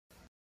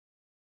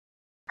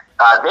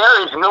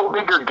There is no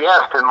bigger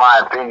guest, in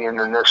my opinion,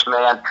 than this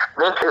man.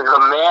 This is a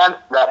man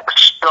that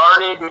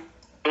started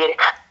it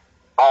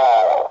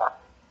all.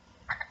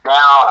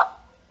 Now,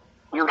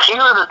 you hear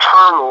the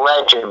term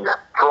legend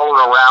thrown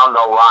around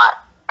a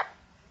lot.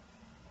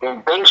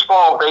 In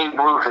baseball, Babe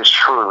Ruth is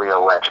truly a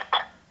legend.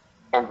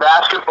 In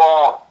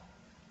basketball,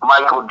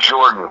 Michael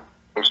Jordan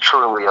is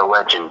truly a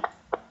legend.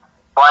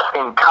 But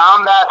in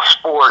combat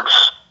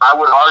sports, I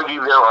would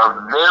argue there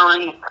are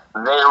very,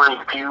 very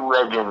few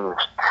legends.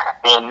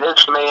 And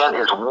this man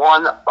is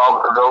one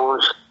of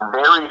those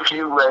very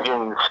few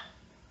legends.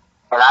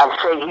 And I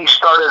say he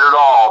started it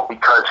all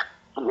because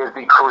he is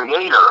the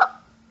creator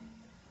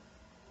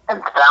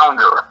and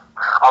founder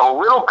of a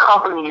little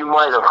company you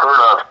might have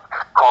heard of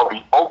called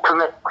the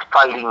Ultimate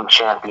Fighting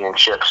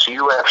Championships,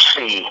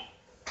 UFC.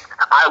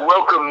 I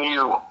welcome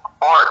you,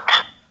 Art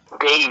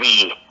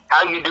Davie.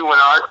 How you doing,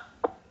 Art?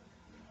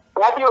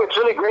 Matthew, it's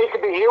really great to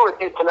be here with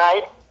you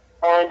tonight.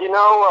 And,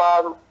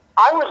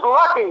 I was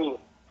lucky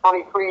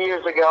 23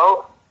 years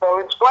ago, so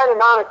it's quite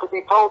an honor to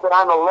be told that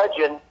I'm a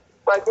legend.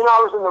 But, I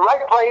was in the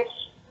right place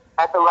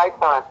at the right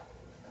time.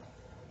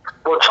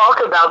 Well, talk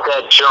about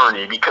that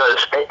journey,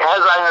 because as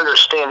I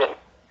understand it,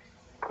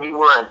 you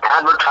were an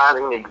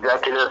advertising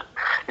executive.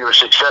 You were a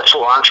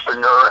successful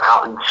entrepreneur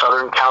out in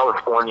Southern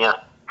California,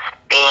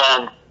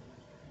 and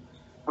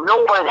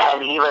no one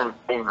had even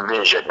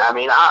envisioned. I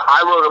mean,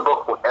 I wrote a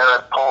book with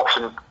Eric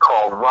Paulson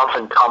called Rough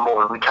and Tumble,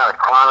 and we kind of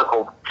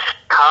chronicled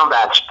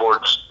combat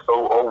sports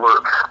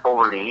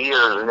over the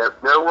years. And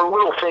there were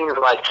little things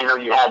like,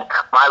 you had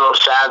Milo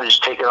Savage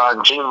taking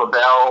on Gene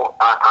LaBelle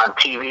on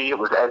TV. It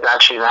was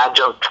actually an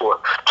adjunct to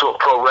a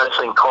pro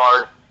wrestling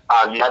card.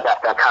 You had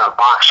that kind of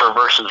boxer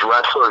versus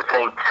wrestler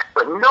thing,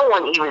 but no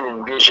one even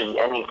envisioned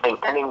anything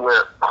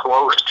anywhere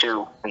close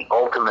to the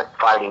Ultimate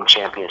Fighting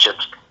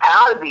Championships.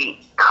 How did the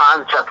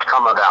concept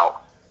come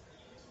about?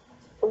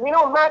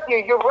 Matthew,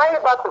 you're right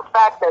about the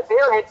fact that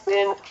there had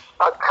been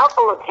a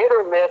couple of hit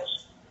or miss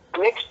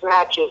mixed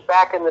matches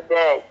back in the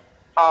day.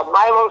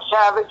 Milo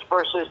Savage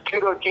versus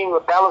Judo Gene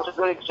LaBelle is a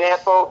good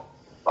example.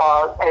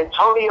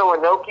 Antonio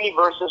Inoki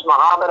versus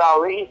Muhammad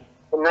Ali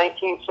in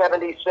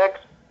 1976.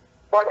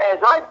 But as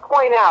I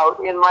point out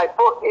in my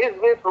book, Is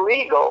This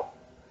Legal?,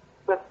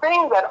 the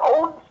thing that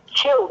always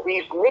killed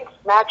these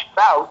mixed match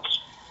bouts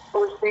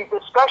was the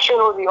discussion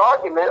or the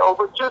argument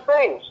over two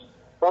things.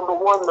 Number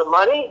one, the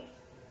money,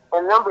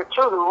 and number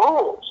two, the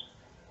rules.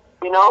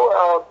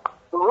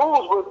 The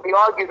rules would be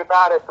argued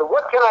about as to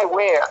what can I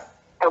wear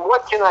and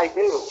what can I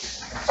do.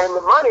 And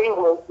the money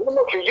was, how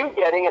much are you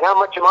getting and how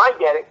much am I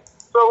getting?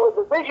 So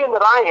the vision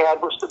that I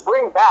had was to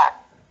bring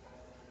back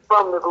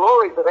from the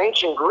glories of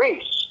ancient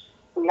Greece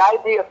the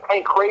idea of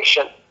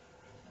pancration,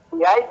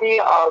 the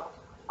idea of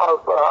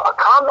a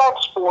combat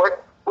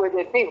sport where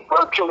there'd be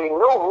virtually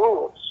no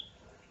rules,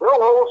 no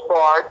holds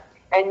barred,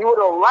 and you would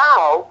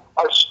allow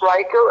a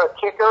striker, a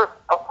kicker,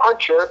 a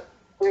puncher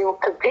to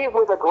compete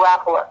with a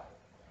grappler.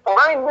 And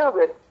I knew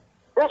that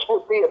this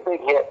would be a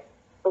big hit,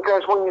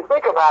 because when you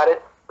think about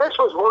it, this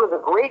was one of the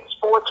great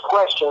sports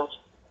questions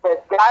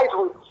that guys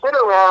would sit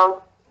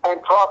around and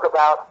talk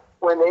about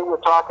when they were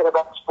talking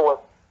about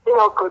sports.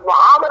 Could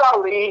Muhammad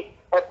Ali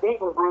have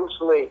beaten Bruce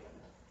Lee?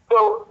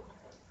 So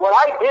what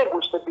I did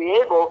was to be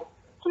able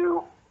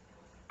to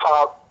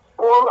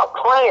form a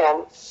plan,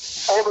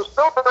 and it was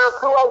built around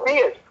two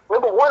ideas.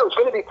 Number one, it was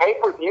going to be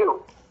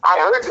pay-per-view. I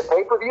heard the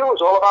pay-per-view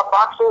was all about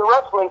boxing and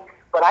wrestling,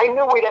 but I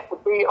knew we'd have to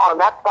be on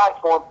that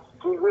platform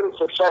to be really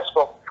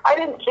successsul. I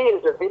didn't see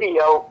it as a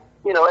video,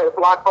 at a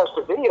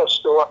Blockbuster video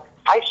store.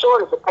 I saw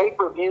it as a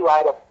pay-per-view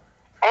item,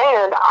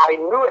 and I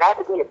knew it had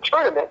to be a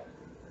tournament.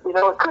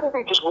 It couldn't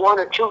be just one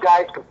or two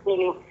guys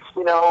competing,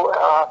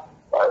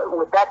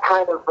 with that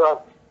kind of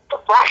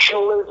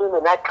factionalism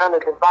and that kind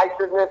of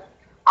divisiveness.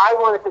 I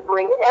wanted to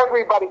bring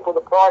everybody to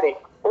the party,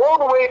 all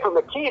the way from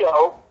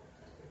Aikido,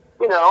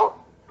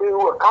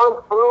 to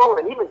Kung Fu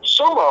and even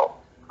Sumo.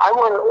 I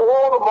wanted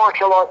all the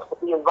martial arts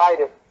to be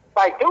invited.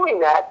 By doing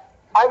that,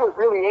 I was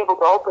really able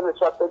to open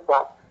this up big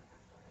time.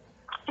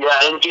 Yeah,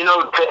 and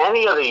to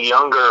any of the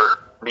younger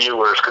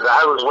viewers, because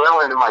I was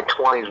well into my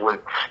 20s when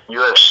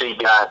UFC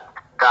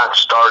got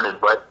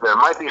started, but there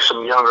might be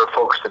some younger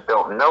folks that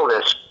don't know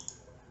this.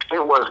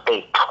 It was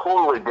a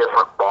totally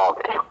different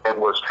ballgame. It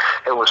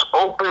was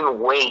open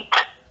weight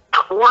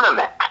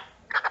tournament,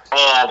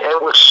 and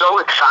it was so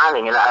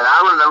exciting. And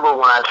I remember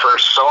when I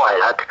first saw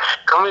it,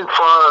 coming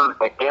from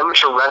an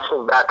amateur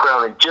wrestling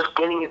background and just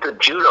getting into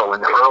judo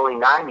in the early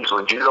 90s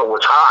when judo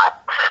was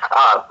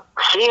hot,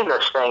 seeing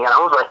this thing, and I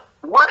was like,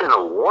 what in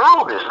the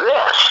world is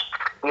this?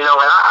 And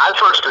I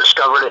first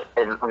discovered it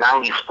in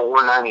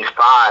 94,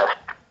 95,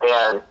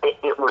 and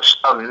it was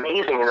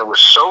amazing, and it was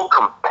so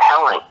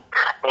compelling.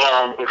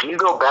 And if you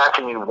go back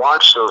and you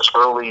watch those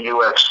early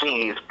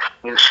UFCs,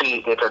 you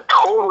see it's a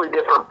totally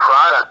different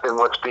product than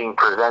what's being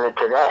presented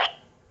today.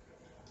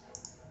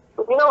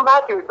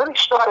 Matthew, it really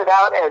started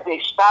out as a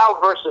style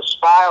versus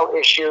style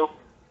issue.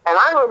 And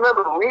I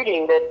remember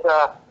reading that,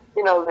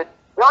 that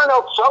John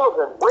L.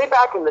 Sullivan, way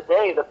back in the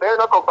day, the bare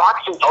knuckle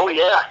boxing. Oh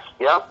yeah,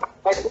 yeah.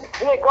 And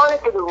he had gone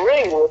into the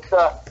ring with,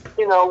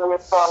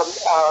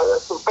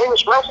 some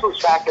famous wrestlers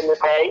back in the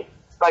day,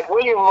 like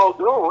William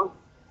Muldoon,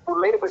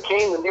 who later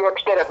became the New York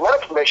State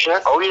Athletic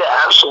Commissioner. Oh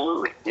yeah,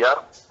 absolutely, yeah.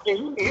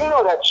 You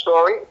know that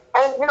story.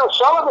 And,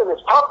 Sullivan,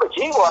 as tough as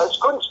he was,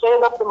 couldn't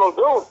stand up to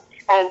Muldoon.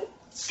 And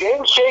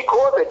James J.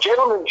 Corbett,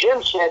 Gentleman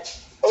Jim, said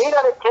 8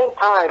 out of 10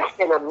 times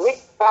in a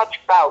mixed match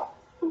bout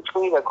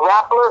between a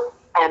grappler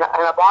and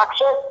a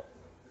boxer,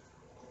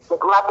 the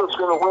grappler's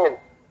going to win.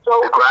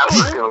 So the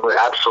grappler's going to win,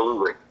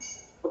 absolutely.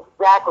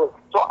 Exactly.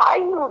 So I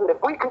knew that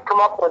if we could come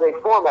up with a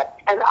format,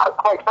 and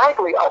quite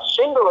frankly, a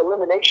single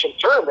elimination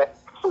tournament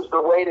was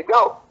the way to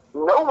go.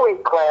 No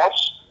weight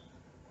class.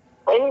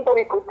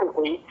 Anybody could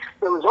compete.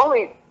 There was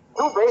only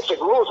 2 basic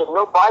rules of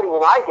no biting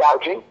and eye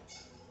gouging.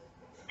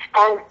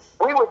 And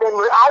we would then,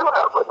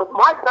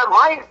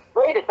 my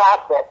greatest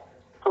asset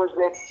was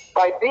that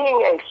by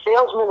being a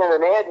salesman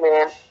and an ad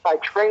man by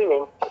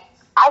training,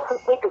 I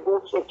could think of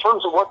this in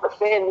terms of what the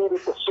fan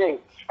needed to see.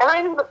 And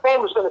I knew the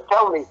fan was going to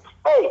tell me,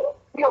 hey,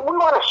 we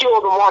want to see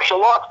all the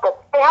martial arts, but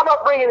hey, how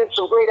about bringing in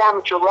some great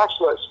amateur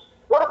wrestlers?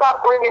 What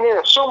about bringing in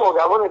a sumo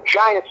guy, one of the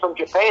giants from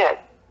Japan?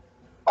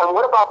 And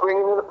what about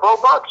bringing in a pro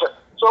boxer?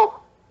 So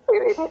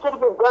if this had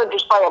been done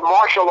just by a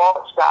martial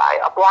arts guy,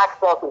 a black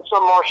belt in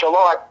some martial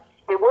art,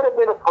 it would have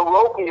been a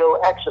parochial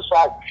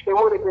exercise. It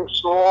would have been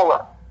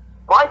smaller.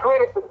 My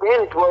greatest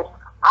advantage was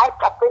I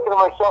kept thinking to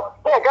myself,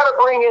 hey, I got to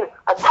bring in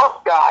a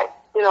tough guy.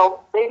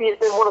 Maybe it's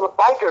been one of the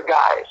biker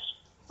guys.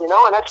 And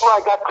that's where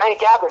I got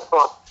Tank Abbott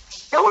from.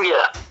 Oh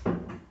yeah.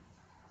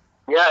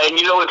 Yeah, and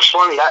it's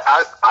funny.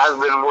 I've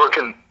been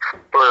working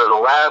for the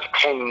last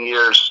 10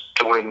 years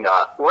doing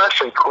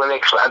wrestling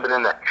clinics. I've been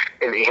in the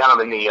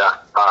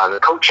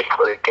coaching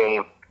clinic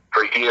game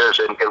for years,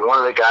 and one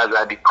of the guys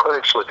I did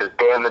clinics with is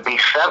Dan the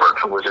Beast Severn,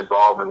 who was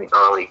involved in the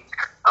early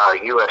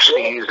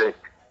UFCs.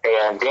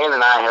 And Dan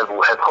and I have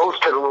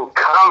hosted a little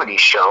comedy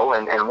show,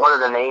 and one of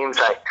the names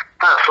I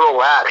kind of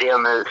throw at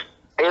him is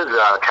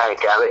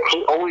Tank Abbott.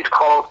 He always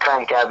calls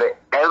Tank Abbott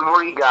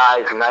every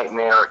guy's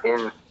nightmare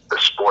in the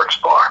sports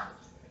bar.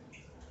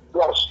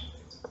 Yes.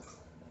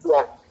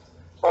 Yes.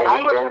 And I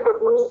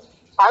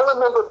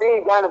remember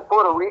being down in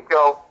Puerto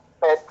Rico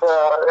at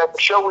the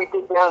show we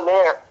did down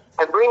there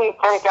and bringing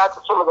Tank out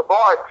to some of the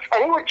bars.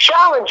 And he would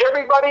challenge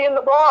everybody in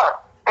the bar.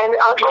 And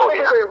I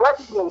was very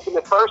recognized him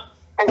at first.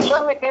 And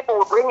suddenly people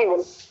were bringing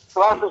him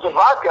glasses of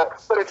vodka.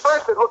 But at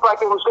first it looked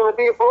like it was going to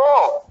be a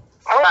brawl.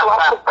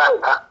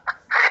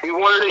 He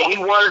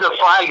wanted to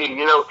fight him.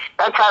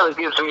 That kind of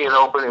gives me an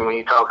opening when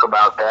you talk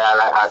about that.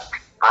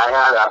 I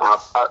had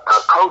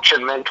a coach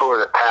and mentor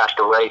that passed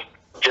away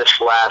just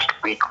last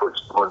week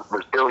was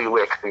Billy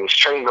Wicks, and he's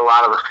trained a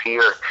lot of us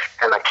here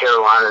in the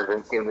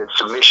Carolinas in the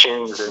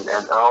submissions, and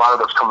a lot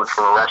of us coming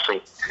from a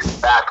wrestling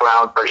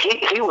background. But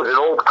he was an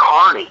old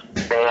carny,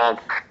 and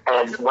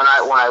when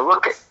I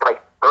look at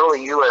like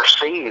early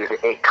UFC,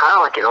 it kind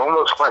of like it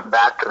almost went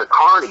back to the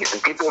carnies,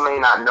 and people may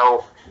not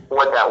know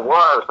what that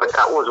was, but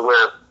that was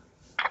where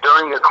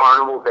during the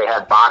carnival they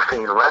had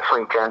boxing and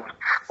wrestling tents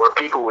where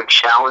people would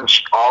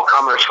challenge all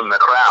comers from the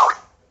crowd.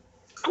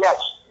 Yes.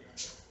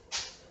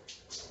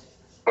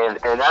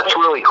 And that's a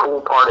really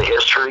cool part of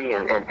history,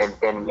 and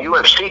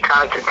UFC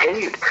kind of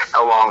continued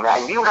along that.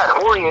 And you had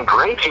Horian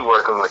Gracie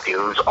working with you.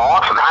 It was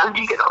awesome. How did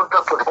you get hooked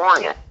up with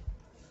Horian?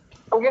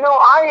 Well,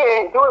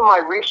 doing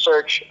my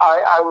research,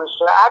 I was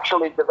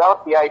actually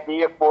developed the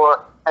idea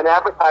for an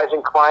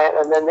advertising client,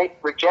 and then they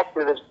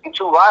rejected it as being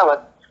too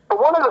violent. But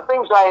one of the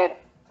things I had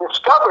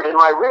discovered in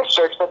my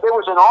research that there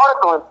was an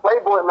article in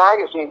Playboy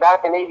magazine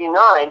back in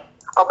 '89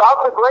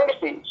 about the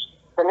Gracies.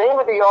 The name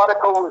of the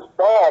article was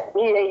BAD,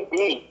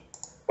 B-A-D,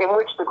 in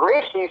which the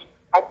Gracies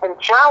had been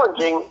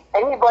challenging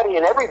anybody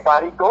and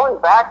everybody going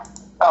back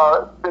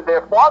to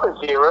their father's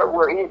era,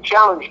 where he had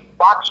challenged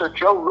boxer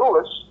Joe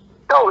Louis.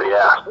 Oh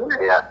yeah.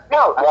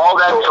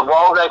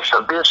 Waldeck,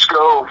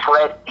 Sabisco,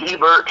 Fred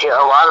Ebert, a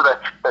lot of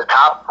the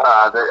top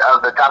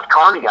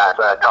carny guys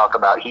that I talk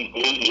about.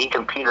 He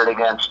competed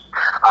against.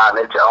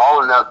 It's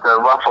all in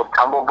the Ruffled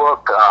Tumble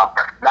book.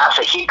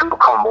 Masahiko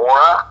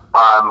Komura,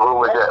 who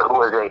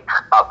was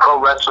a pro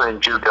wrestler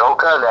and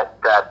judoka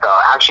that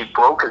actually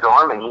broke his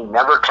arm, and he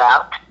never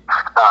tapped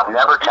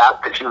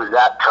because he was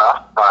that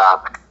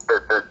tough.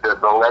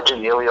 The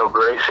legend Elio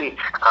Gracie.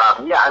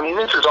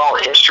 This is all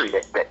history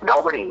that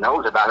nobody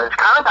knows about. It's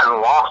kind of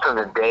gotten lost in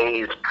the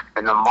days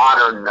in the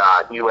modern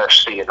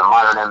UFC, in the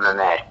modern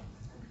MMA.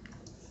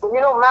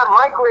 Well, Matt,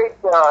 my great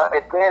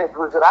advantage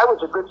was that I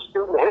was a good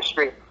student of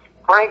history.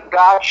 Frank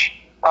Gotch,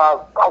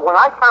 when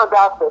I found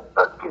out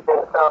that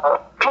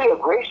Elio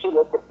Gracie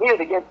had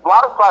competed against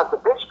Vladislav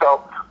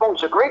Zabisco, who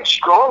was a great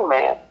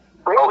strongman,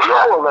 great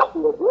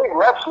powerlifter, a great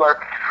wrestler,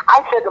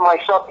 I said to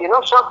myself, you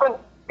know something?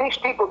 These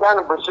people down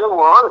in Brazil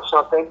were onto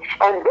something,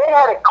 and they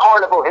had a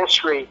carnival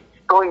history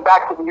going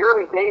back to the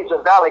early days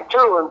of Vale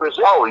Tudo in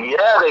Brazil. Oh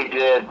yeah, they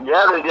did. And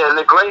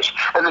the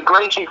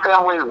Gracie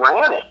family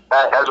ran it,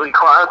 as we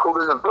chronicled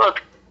in the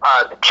book.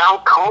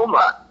 Count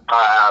Coma,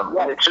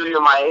 Mitsuya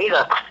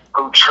Maeda,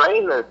 who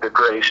trained the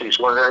Gracies,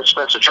 one of their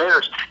expensive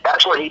trainers,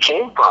 that's where he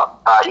came from.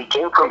 He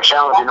came from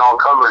challenging all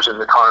comers in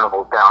the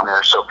carnivals down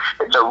there. So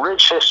it's a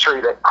rich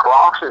history that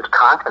crosses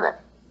continent.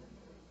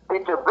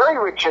 It's a very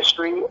rich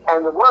history,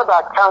 and the one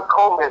about Count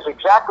Coleman is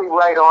exactly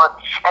right on.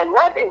 And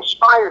that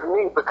inspired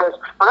me because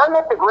when I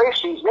met the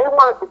Gracies, they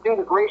wanted to do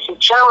the Gracie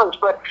Challenge,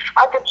 but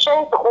I kept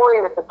saying to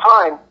Horian at the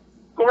time,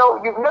 you know,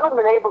 you've never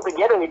been able to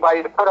get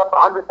anybody to put up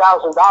 $100,000,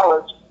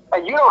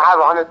 and you don't have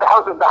 $100,000,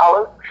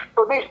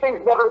 so these things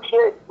never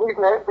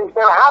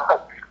happen.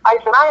 I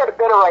said, I had a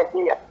better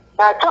idea.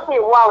 Now, it took me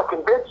a while to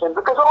convince him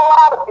because a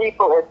lot of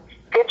people had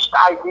pitched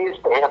ideas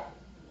to him.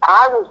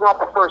 I was not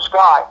the first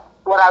guy.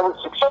 What I was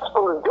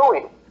successful in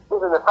doing,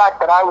 given the fact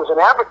that I was an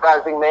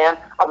advertising man,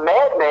 a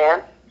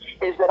madman,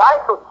 is that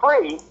I, for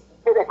free,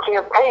 did a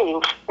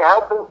campaign to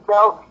help him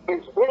sell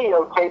his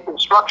videotape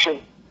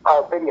instruction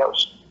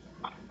videos.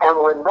 And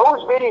when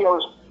those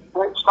videos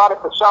started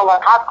to sell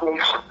like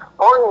hotcakes,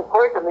 Orion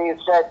turned to me and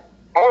said,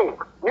 hey,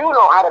 you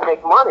know how to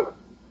make money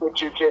with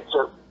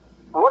jiu-jitsu.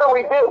 What do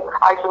we do?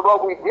 I said,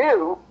 well, we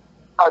do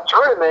a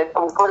tournament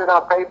and we put it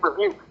on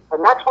pay-per-view.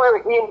 And that's where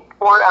he and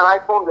I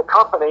formed a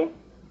company,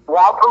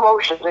 Wild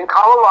Promotions in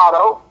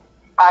Colorado.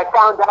 I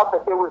found out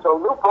that there was a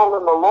loophole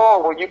in the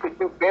law where you could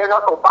do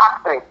bare-knuckle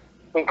boxing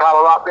in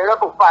Colorado,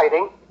 bare-knuckle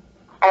fighting.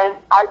 And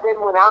I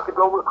then went out to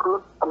go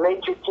recruit a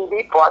major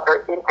TV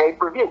partner in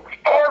pay-per-view.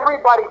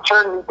 Everybody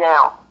turned me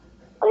down.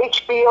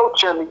 HBO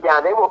turned me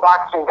down. They were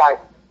boxing guys.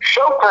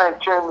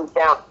 Showtime turned me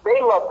down.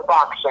 They loved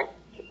boxing.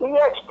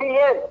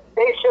 ESPN,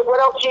 they said, what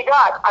else you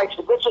got? I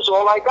said, this is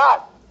all I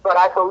got. But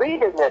I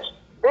believe in this.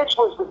 This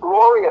was the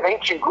glory of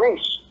ancient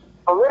Greece.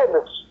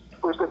 Polydamas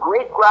was the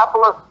great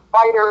grappler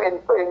fighter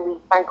in the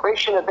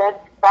Pancration event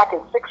back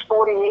in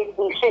 648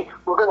 BC.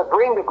 We're going to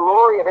bring the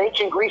glory of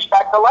ancient Greece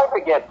back to life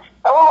again.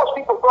 And all those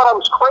people thought I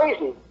was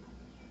crazy.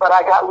 But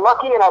I got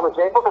lucky and I was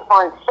able to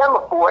find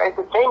Semaphore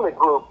Entertainment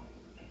Group.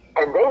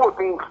 And they were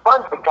being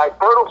funded by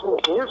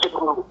Bertelsmann's music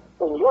group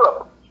in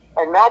Europe.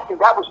 And Matthew,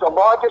 that was the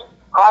largest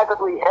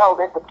privately held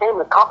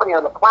entertainment company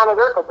on the planet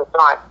Earth at the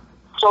time.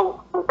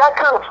 So with that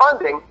kind of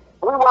funding,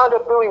 we wound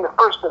up doing the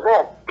first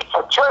event,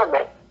 a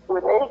tournament,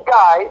 with 8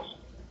 guys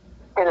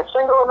in a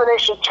single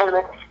elimination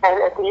tournament,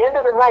 and at the end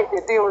of the night,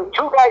 they're dealing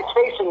 2 guys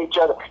facing each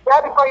other. They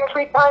had to fight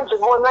 3 times in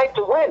one night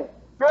to win.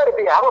 You had to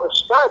be a hell of a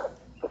stunt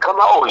to come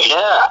out. Oh,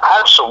 yeah,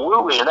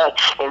 absolutely. And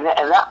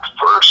that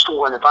first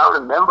one, if I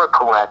remember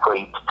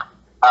correctly,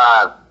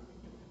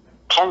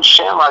 Ken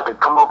Shamrock had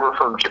come over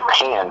from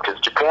Japan, because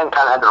Japan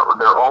kind of had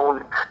their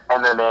own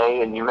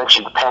MMA, and you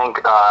mentioned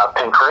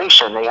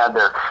Pancration. They had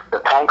the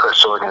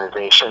Pancras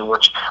organization,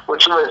 which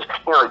was,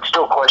 you know, it's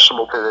still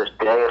questionable to this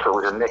day if it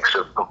was a mix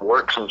of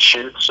works and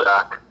shoots or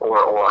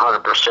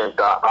 100%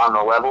 on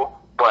the level.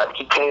 But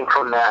he came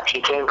from that.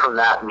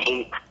 And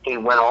he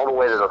went all the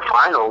way to the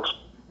finals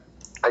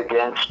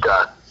against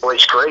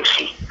Royce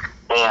Gracie.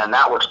 And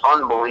that was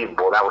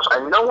unbelievable.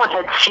 And no one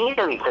had seen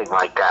anything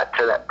like that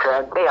to that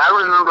day.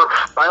 I remember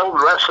my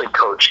old wrestling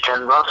coach,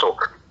 Ken Russell,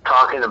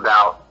 talking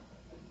about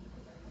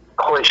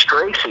Royce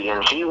Gracie,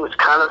 and he was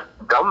kind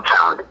of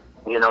dumbfounded.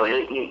 You know,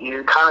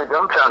 you're kind of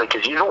dumbfounded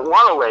because you don't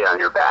want to lay on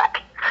your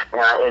back.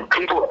 And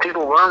people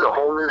learned a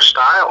whole new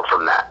style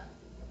from that.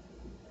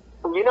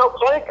 You know,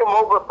 Ken came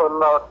over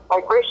from,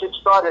 like Gracie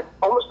started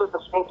almost at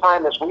the same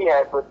time as we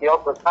had with the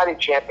Ultimate Fighting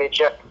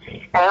Championship.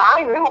 And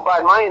I knew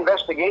by my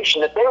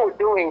investigation that they were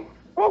doing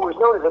what was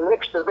known as a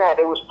mixed event.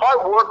 It was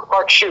part work,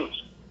 part shoot.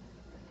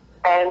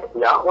 And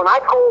when I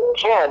called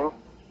Ken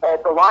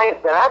at the Lions,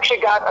 I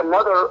actually got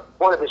another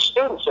one of his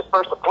students that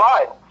first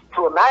applied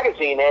to a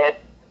magazine ad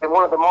in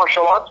one of the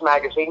martial arts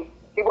magazines.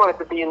 He wanted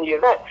to be in the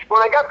event.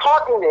 When I got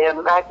talking to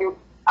him, Matthew,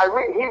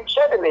 he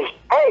said to me,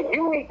 hey,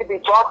 you need to be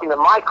talking to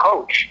my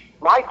coach,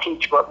 my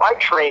teacher, my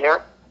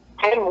trainer,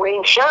 Ken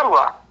Wayne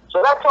Shamrock.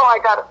 So that's how I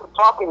got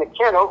talking to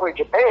Ken over in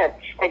Japan.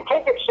 And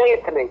Ken kept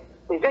saying to me,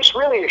 is this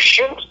really a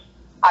shoot?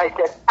 I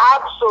said,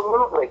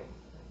 absolutely.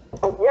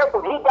 And yet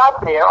when he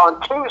got there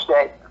on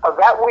Tuesday of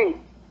that week,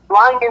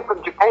 flying in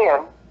from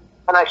Japan,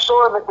 and I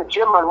saw him at the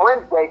gym on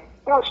Wednesday,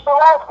 he was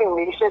still asking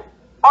me, he said,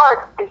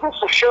 Art, is this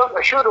a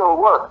shoot or a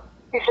work?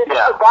 He said, this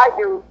is a guy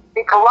in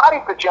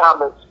karate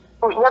pajamas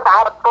who's never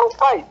had a pro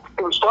fight.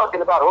 He was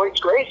talking about Royce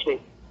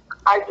Gracie.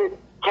 I said,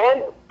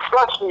 Ken,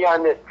 trust me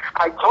on this.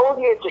 I told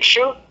you it's a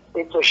shoot.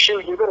 It's a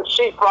shoot. You're going to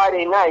see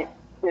Friday night.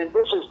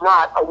 This is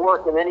not a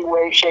work in any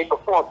way, shape, or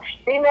form.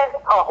 He met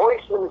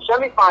Royce in the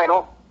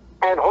semifinal,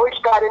 and Royce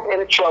got it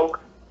in a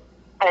choke,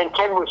 and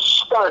Ken was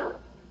stunned.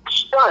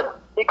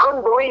 He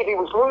couldn't believe he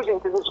was losing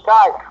to this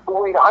guy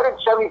who weighed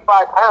 175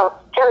 pounds.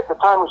 Ken at the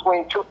time was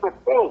weighing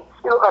 215.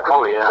 He looked like a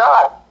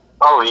guy.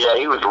 Oh, yeah,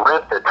 he was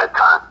ripped at that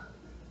time.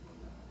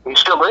 He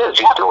still is.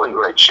 He's still in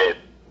great shape.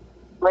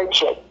 Great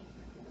shape.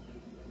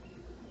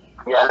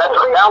 Yeah, that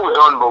was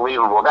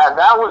unbelievable. That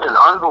was an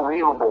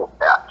unbelievable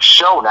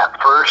show,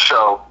 that first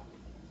show.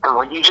 And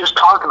what you just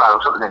talked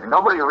about, something that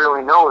nobody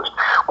really knows,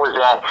 was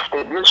that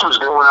this was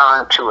going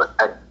on to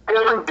a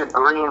different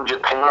degree in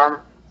Japan.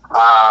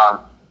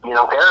 you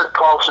know, Eric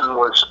Paulson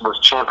was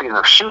champion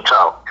of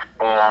Shuto,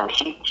 and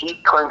he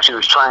claims he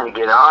was trying to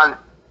get on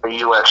the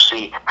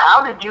UFC.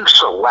 How did you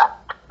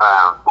select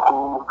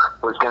who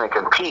was going to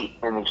compete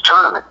in these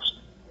tournaments?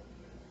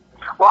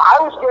 Well, I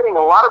was getting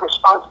a lot of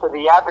response to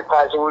the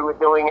advertising we were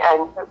doing,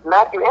 and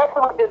Matthew,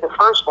 after we did the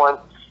first one,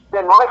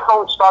 then my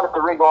phone started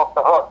to ring off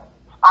the hook.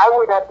 I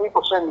would have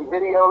people send me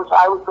videos.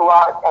 I would go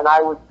out and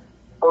I would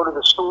go to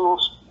the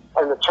schools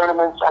and the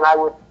tournaments, and I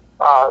would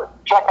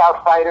check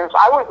out fighters.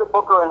 I was the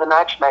booker and the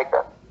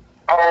matchmaker,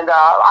 and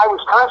I was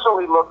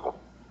constantly looking,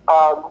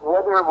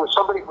 whether it was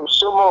somebody from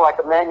sumo like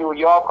Emmanuel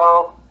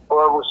Yarbo,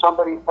 or it was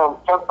somebody from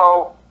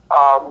Kempo,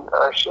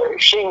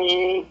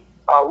 Xingyi,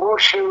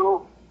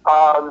 Wushu,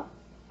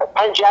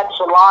 Penjak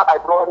Salat. I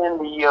brought in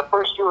the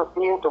first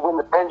European to win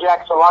the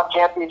Penjak Salat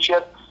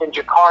Championship in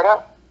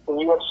Jakarta in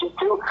UFC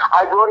 2.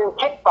 I brought in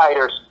kick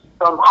fighters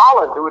from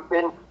Holland who had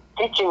been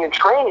teaching and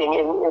training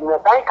in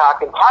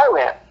Bangkok in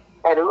Thailand,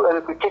 and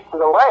who could kick to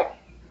the leg.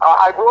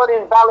 I brought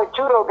in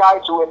Valetudo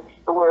guys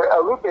who were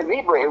Luke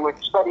Libre, who had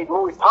studied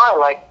Muay Thai,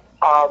 like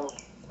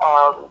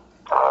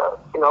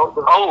you know.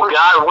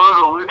 God, one of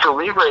the Lucha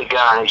Libre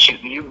guys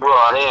you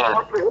brought in,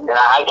 and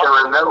I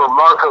can remember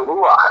Marco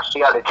Ruas,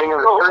 the King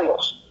of the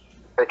Streets.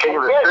 The King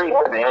of the Streets,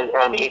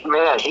 and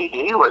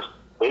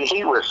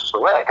he was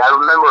slick. I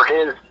remember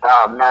his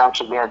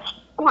match against,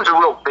 who was a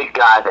real big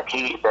guy that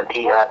he had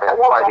that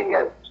fight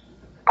against.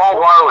 Paul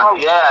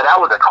Warland, yeah, that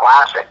was a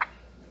classic.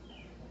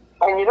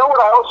 And you know what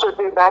I also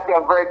did, Matthew,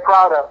 I'm very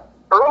proud of?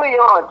 Early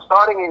on,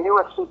 starting in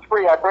UFC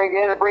 3, I bring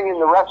in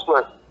the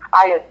wrestlers.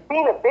 I had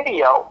seen a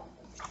video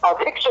of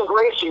Hickson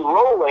Gracie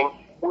rolling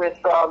with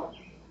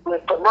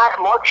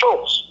Mark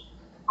Schultz.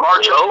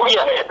 Oh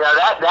yeah, now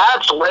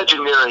that's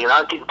legendary, and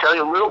I can tell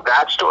you a little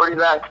backstory to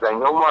that because I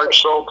know Mark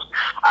Schultz.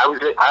 I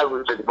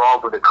was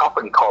involved with a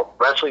company called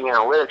Wrestling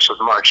Analytics with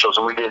Mark Schultz,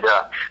 and we did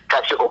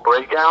technical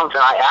breakdowns.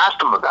 And I asked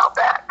him about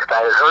that because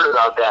I had heard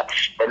about that,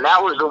 and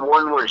that was the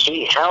one where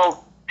he held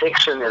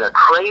Hickson in a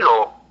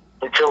cradle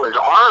until his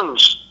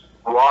arms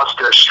lost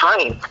their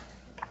strength,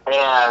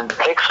 and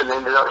Hickson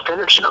ended up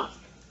finishing him.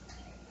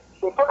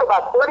 It took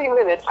about 30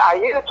 minutes. I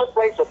either took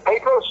place at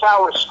Pedro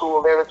Sauer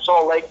School there in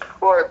Salt Lake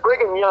or at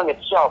Brigham Young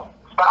itself.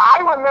 But I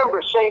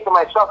remember saying to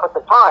myself at the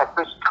time,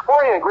 because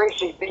Florian and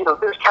Gracie, you know,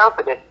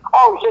 discounted it.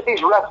 Oh, he said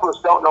these wrestlers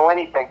don't know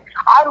anything.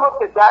 I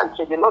looked at that and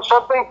said, you know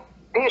something?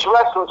 These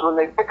wrestlers, when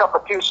they pick up a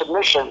few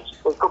submissions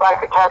and go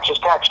back to catch as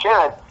catch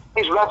can,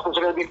 these wrestlers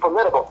are going to be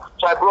formidable.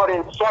 So I brought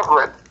in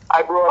Severin.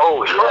 I brought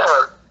in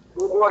Schur.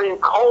 We brought in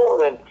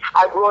Coleman.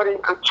 I brought in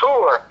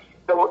Couture.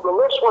 The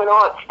list went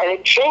on, and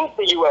it changed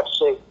the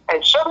UFC.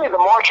 And suddenly the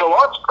martial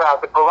arts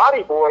crowd, the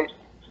karate boys,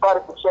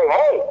 started to say,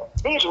 hey,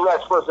 these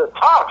wrestlers are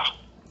tough.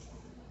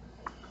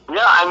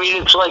 Yeah, I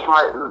mean, it's like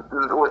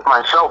with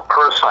myself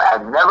personally,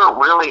 I've never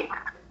really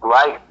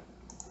liked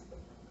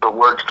the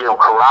words, you know,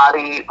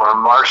 karate or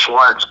martial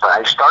arts, but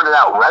I started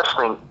out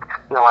wrestling,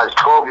 you know, I was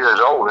 12 years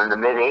old in the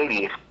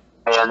mid-'80s.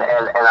 And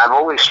I've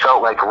always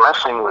felt like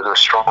wrestling was the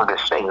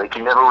strongest thing. Like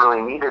you never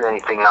really needed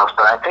anything else.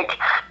 But I think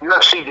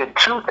UFC did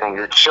two things.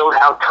 It showed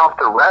how tough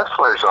the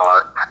wrestlers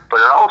are,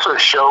 but it also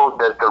showed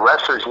that the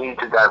wrestlers need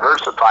to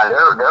diversify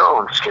their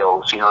own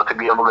skills, you know, to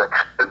be able to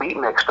beat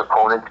mixed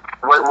opponents.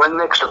 When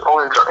mixed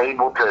opponents are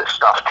able to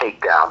stuff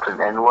takedowns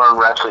and learn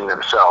wrestling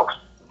themselves.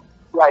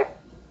 Right.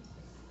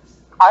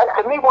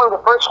 To me, one of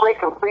the first great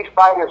complete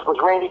fighters was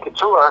Randy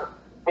Couture.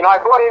 You know, I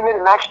brought him in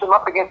and matched him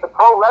up against a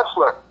pro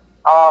wrestler.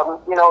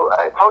 You know,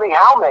 Tony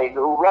Halmade,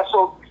 who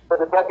wrestled for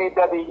the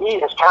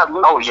WWE, as Count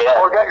Lucas. Oh, yeah.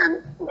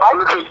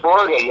 Lucas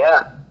Borgia,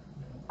 yeah.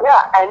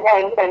 Yeah,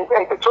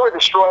 and Couture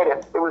destroyed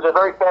him. It was a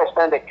very fast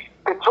ending.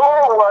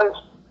 Couture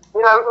was,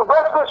 you know,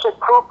 wrestlers had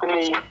proved to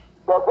me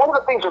that one of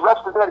the things that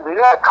wrestlers did, they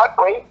knew how to cut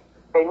weight,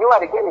 they knew how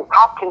to get in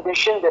top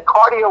condition, their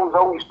cardio was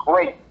always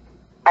great.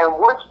 And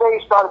once they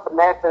started to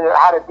master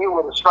how to deal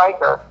with a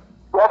striker,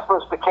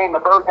 wrestlers became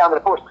a bird down to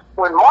the force.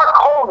 When Mark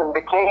Coleman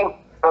became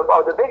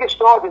the biggest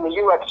dog in the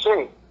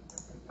UFC,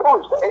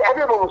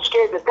 everyone was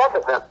scared to death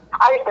of him.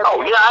 I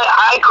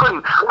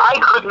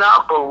could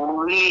not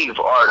believe,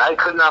 Art. I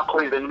could not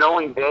believe, and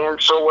knowing Dan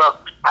so well,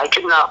 I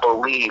could not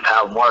believe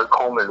how Mark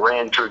Coleman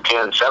ran through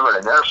Dan Severn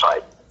in their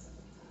fight.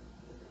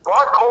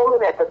 Mark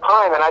Coleman at the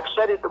time, and I've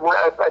said it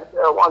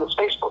on his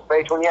Facebook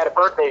page when he had a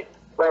birthday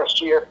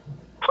last year,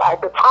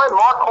 at the time,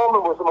 Mark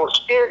Coleman was the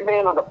most feared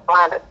man on the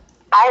planet.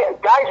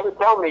 Guys would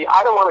tell me,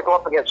 I don't want to go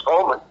up against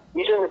Coleman.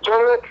 He's in the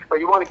tournament, or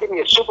you want to give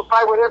me a super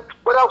fight with him?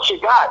 What else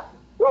you got?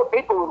 You know,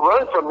 people would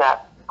run from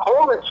that.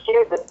 Coleman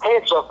scared the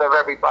pants off of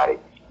everybody.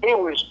 He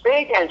was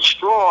big and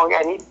strong,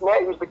 and he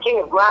was the king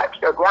of ground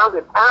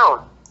and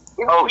pound.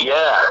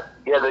 Yeah,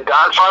 the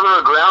godfather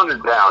of ground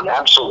and pound,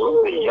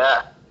 absolutely,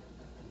 yeah.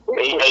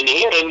 And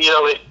you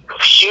know, a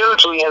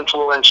hugely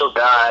influential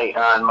guy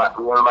on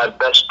one of my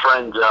best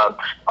friends,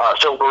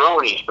 Phil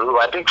Baroni, who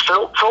I think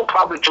Phil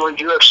probably joined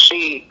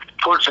UFC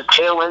towards the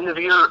tail end of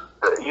your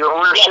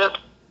ownership.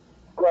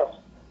 Yes.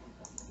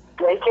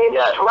 Yeah, he came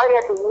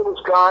right after he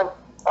was gone.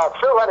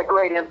 Phil had a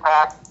great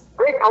impact.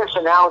 Great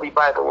personality,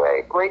 by the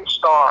way. Great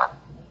star.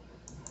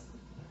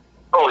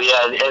 Oh,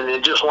 yeah, and I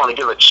just want to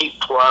give a cheap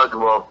plug.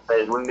 Well,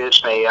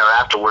 this may air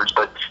afterwards,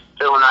 but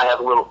Phil and I have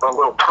a little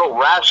pro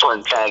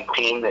wrestling tag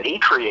team that he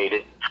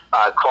created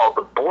called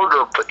the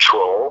Border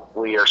Patrol.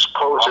 We are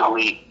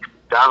supposedly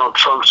Donald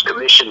Trump's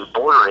commissioned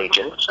border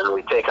agents, and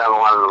we take on a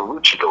lot of the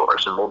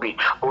luchadors. And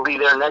we'll be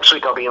there next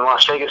week. I'll be in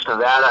Las Vegas,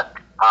 Nevada,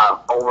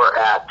 over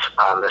at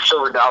the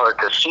Silver Dollar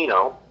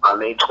Casino on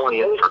May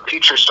 20th for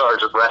Future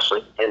Stars of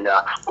Wrestling, and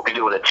we'll be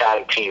doing a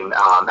tag team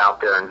out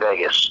there in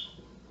Vegas.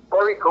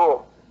 Very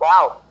cool.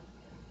 Wow.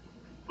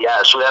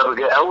 Yes, we have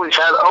always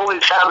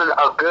having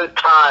a good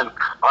time,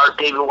 Art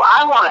Davie. Well,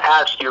 I want to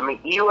ask you, I mean,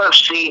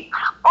 UFC,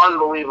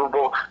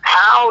 unbelievable.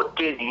 How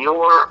did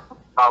your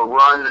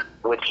run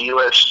with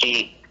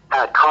UFC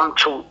come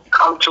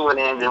to an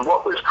end, and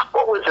what was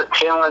the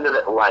tail end of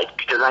it like?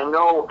 Because I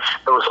know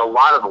there was a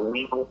lot of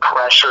legal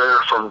pressure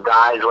from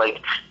guys like,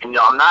 I'm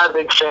not a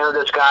big fan of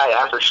this guy, I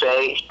have to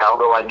say,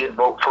 although I did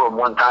vote for him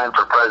one time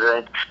for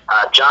president.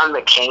 John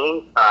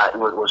McCain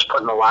was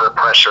putting a lot of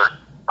pressure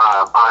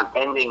on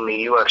ending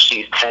the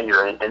UFC's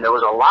tenure, and there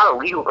was a lot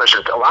of legal pressure.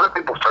 A lot of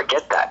people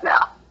forget that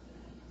now.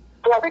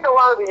 Yeah, I think a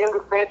lot of the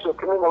younger fans who have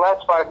come in the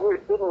last 5 years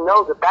didn't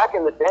know that back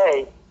in the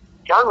day,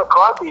 John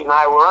McCarthy and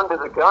I were under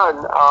the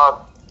gun.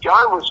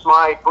 John was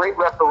my great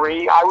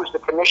referee. I was the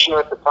commissioner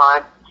at the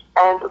time.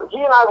 And he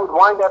and I would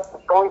wind up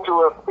going to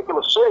a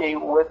particular city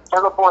with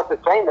Chemical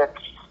Entertainment,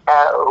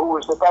 who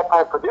was at that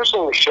time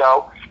producing the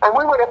show. And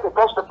we would have to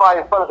testify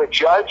in front of the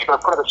judge or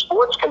in front of the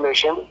sports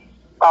commission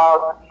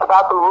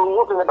about the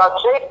rules and about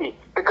safety.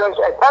 Because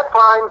at that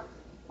time,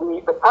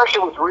 the pressure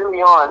was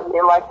really on.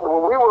 Like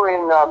when we were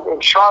in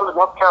Charlotte,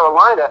 North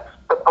Carolina,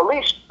 the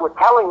police were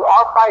telling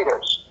our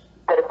fighters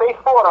that if they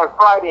fought on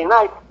Friday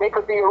night, they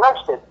could be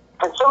arrested.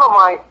 And some of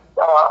my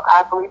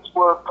athletes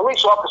were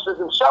police officers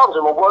themselves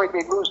and were worried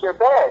they'd lose their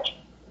badge.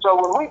 So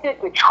when we did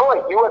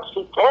Detroit,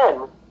 UFC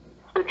 10,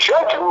 the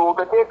judge ruled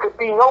that there could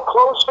be no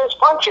closed fist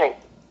punching.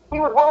 He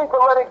was willing to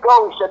let it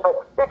go. He said,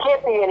 but there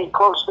can't be any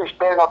closed fist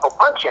bare knuckle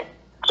punching.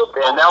 So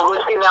now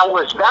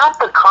was that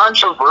the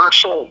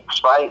controversial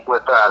fight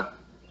with the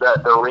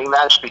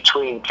rematch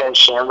between Ken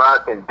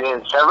Shamrock and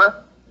Dan Severn?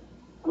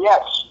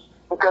 Yes.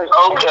 Because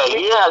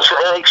yes.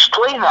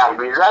 Explain that,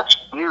 because that's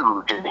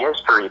huge in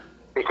history.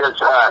 Because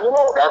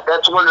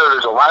that's when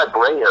there's a lot of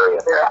gray area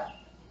there.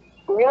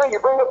 You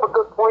bring up a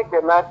good point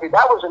there, Matthew.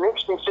 That was an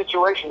interesting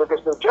situation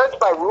because the judge,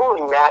 by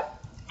ruling that,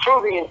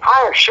 threw the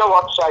entire show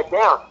upside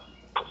down.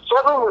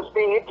 Severn was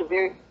being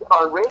interviewed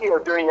on radio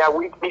during that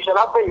week. He said,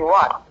 I'll tell you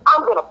what,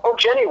 I'm going to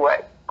punch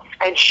anyway.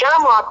 And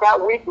Shamrock that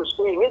week was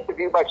being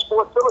interviewed by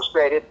Sports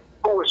Illustrated,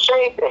 who was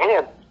saying to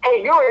him,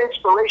 hey, you're an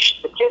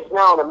inspiration to kids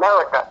now in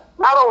America,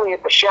 not only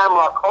at the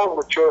Shamrock home,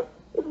 which your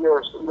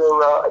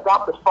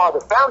adopted father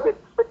founded,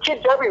 but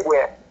kids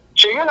everywhere.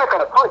 So you're not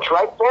going to punch,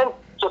 right, Ken?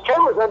 So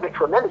Ken was under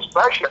tremendous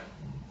pressure.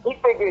 He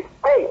figured,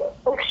 hey, I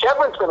think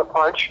Severn's going to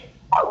punch.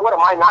 What, am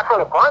I not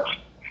going to punch?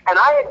 And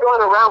I had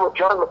gone around with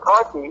John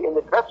McCarthy in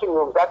the dressing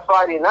room that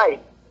Friday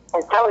night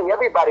and telling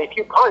everybody, if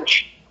you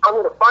punch, I'm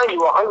going to fine you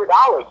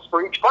 $100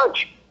 for each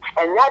punch.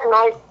 And that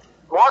night,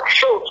 Mark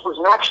Schultz was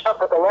matched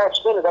up at the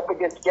last minute up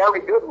against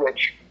Gary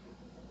Goodrich,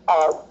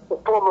 the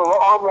former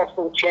arm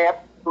wrestling champ,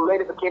 who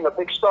later became a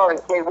big star in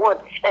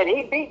K1. And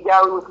he beat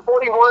Gary with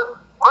 41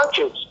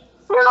 punches,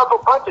 bare knuckle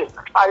punches.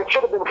 I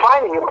should have been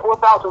fining him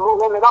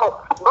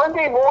 $4,000.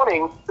 Monday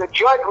morning, the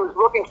judge was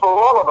looking for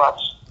all of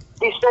us.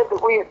 He said that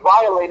we had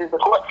violated the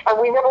court,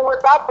 and we never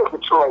went back to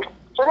Detroit.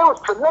 So there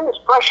was tremendous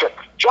pressure.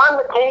 John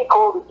McCain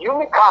called it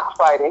human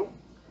cockfighting.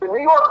 The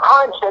New York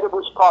Times said it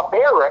was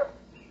barbaric.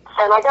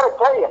 And I got to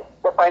tell you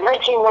that by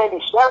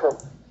 1997,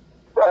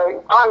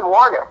 Time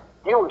Warner,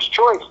 Viewer's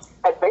Choice,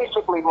 had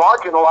basically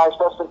marginalized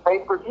us in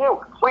pay-per-view.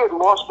 We had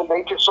lost a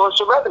major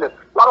source of revenue.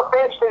 A lot of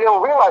fans, they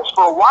don't realize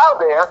for a while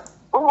there,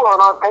 we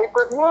weren't on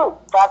pay-per-view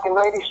back in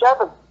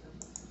 97.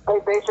 They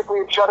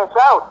basically had shut us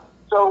out.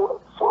 So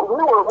we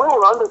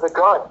were under the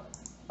gun,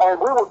 and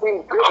we were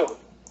being driven.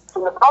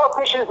 And the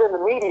politicians and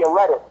the media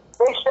let it.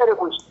 They said it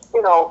was,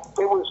 it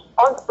was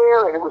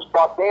unfair and it was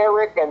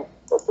barbaric, and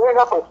the bare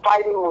knuckle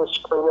fighting was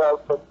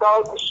for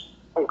thugs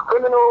and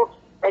criminals.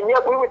 And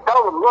yet we would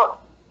tell them, look,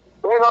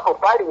 bare knuckle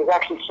fighting is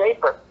actually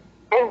safer.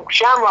 And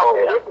Shamrock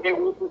said, hey,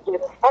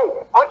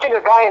 punching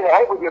a guy in the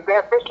head with your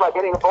bare fist like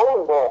hitting a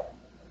bowling ball.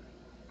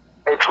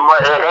 It's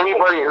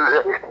anybody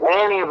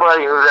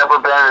who's ever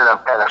been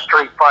in a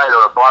street fight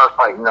or a bar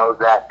fight knows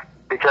that,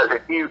 because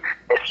if you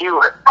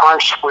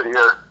punch with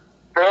your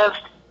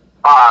fist,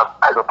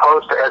 as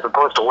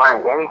opposed to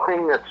wearing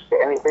anything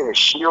that's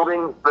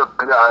shielding the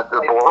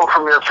blow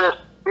from your fist,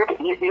 you're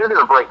going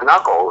to break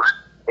knuckles,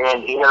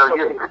 and you're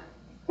going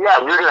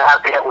to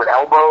have to hit with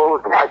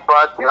elbows and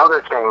headbutts and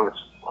other things.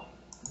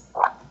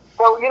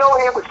 Well,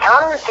 it was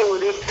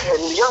counterintuitive, and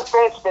the young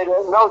fans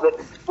didn't know that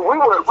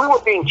we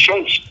were being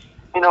chased.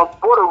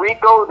 Puerto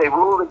Rico, they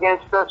ruled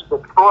against us.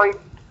 Detroit,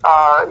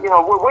 we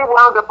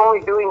wound up only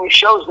doing these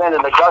shows then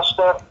in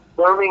Augusta,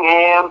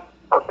 Birmingham,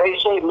 Bay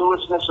St. Louis,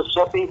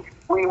 Mississippi.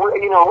 We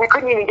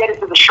couldn't even get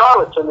into the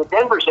Charlottes and the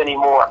Denvers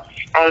anymore.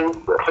 And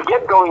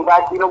forget going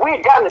back, we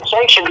had gotten it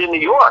sanctioned in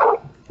New York.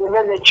 and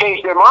then they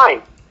changed their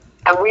mind.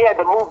 And we had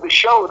to move the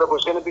show that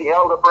was going to be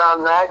held up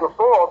around Niagara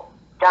Falls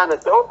down to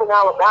Dothan,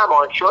 Alabama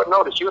on short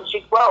notice,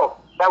 UFC 12.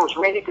 That was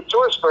Randy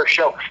Couture's first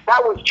show.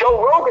 That was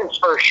Joe Rogan's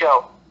first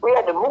show. We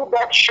had to move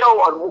that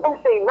show on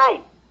Wednesday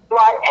night,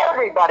 fly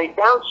everybody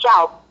down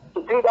south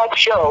to do that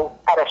show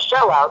at a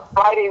sellout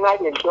Friday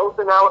night in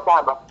Dothan,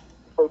 Alabama.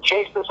 They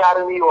chased us out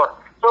of New York.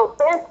 So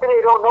fans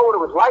today don't know what it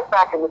was like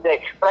back in the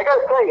day. But I got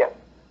to tell you,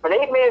 an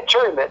 8-man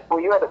tournament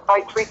where you had to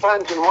fight 3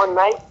 times in one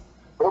night,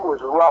 it was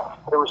rough.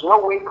 There was no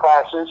weight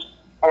classes,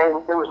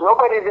 and there was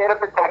nobody there to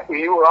protect you.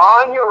 You were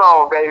on your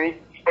own, baby.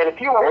 And if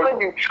you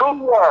won, you truly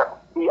were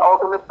the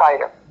ultimate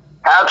fighter.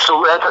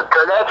 Absolutely,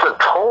 that's a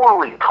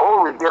totally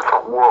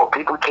different world.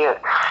 People can't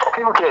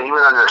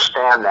even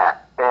understand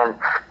that. And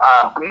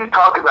you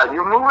talk about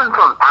you're moving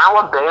from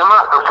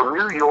Alabama or from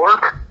New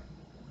York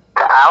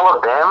to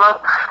Alabama.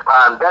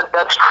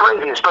 That's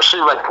crazy,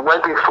 especially like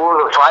right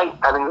before the fight.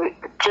 I mean,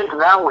 kids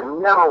now would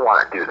never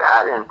want to do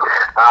that, and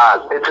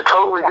it's a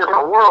totally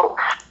different world.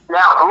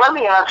 Now, let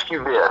me ask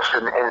you this,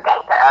 and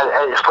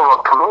from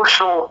a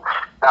promotional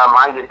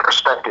minded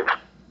perspective,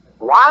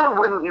 why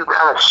wouldn't you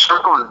kind of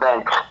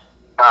circumvent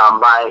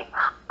by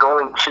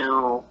going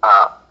to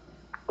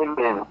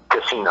Indian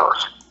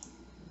casinos?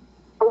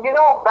 Well, you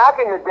know, back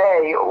in the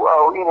day,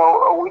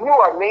 we knew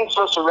our main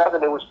source of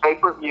revenue was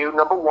pay-per-view,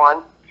 number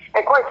one.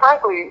 And quite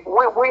frankly,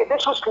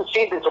 this was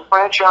conceived as a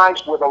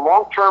franchise with a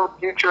long-term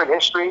future and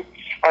history,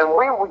 and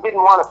we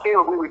didn't want to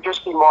feel we would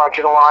just be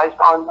marginalized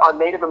on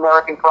Native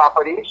American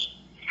properties.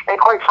 And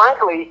quite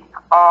frankly,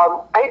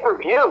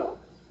 pay-per-view,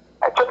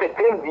 I took a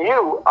dim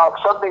view of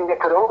something that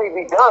could only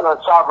be done on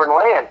sovereign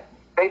land,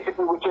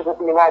 basically, which isn't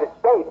the United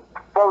States.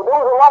 So there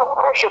was a lot of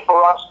pressure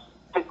for us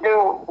to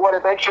do what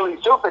eventually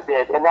Super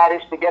did, and that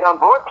is to get on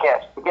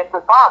broadcast, to get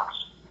the Fox.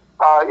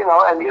 And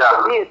the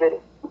idea that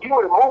if you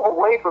were to move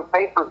away from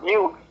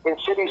pay-per-view in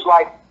cities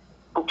like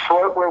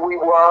Detroit, where we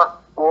were,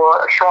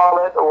 or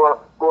Charlotte, or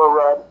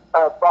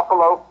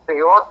Buffalo, New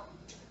York,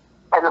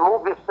 and to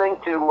move this thing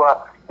to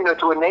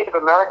a Native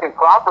American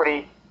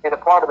property in a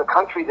part of the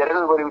country that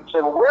everybody would say,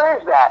 well, where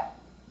is that?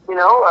 And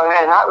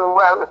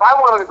if I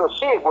wanted to go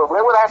see it, where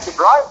would I have to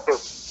drive to?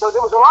 So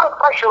there was a lot of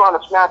pressure on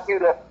us, Matthew,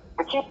 to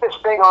keep this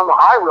thing on the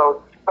high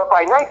road. But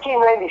by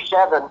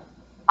 1997,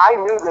 I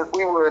knew that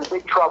we were in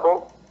big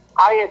trouble.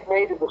 I had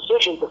made a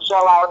decision to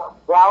sell out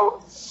Wow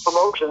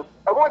Promotions.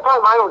 At one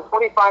time, I owned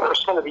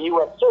 25% of the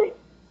UFC.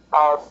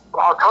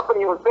 Our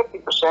company owned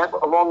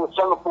 50%, along with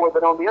Semaphore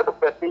that owned the other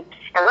 50%. And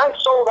I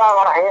sold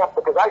out our half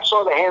because I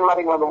saw the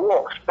handwriting on the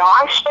wall. Now,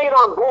 I stayed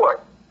on board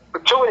for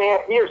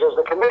 2.5 years as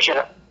the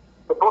commissioner,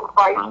 to book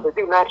fights, to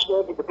do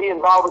matchmaking, to be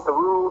involved with the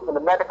rules and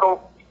the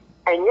medical.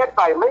 And yet,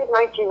 by late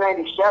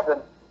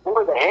 1997,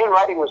 the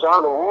handwriting was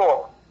on the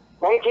wall.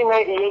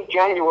 1998,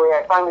 January,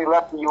 I finally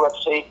left the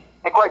UFC.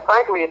 And quite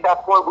frankly, at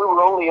that point, we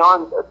were only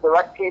on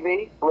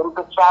DirecTV, a little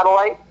bit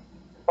satellite.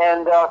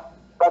 And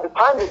by the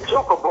time that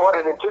Super bought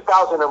it in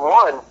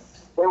 2001,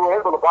 they were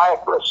able to buy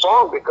it for a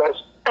song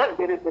because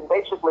it had been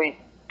basically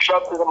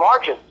shoved to the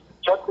margin,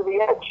 shoved to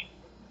the edge.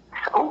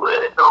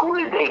 Who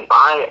did they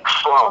buy it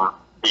from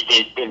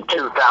in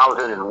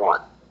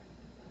 2001?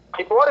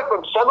 They bought it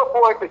from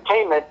Semaphore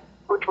Entertainment,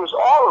 which was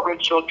our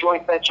original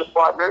joint venture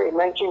partner in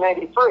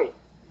 1993.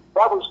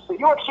 The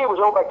UFC was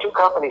owned by 2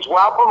 companies,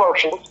 Wow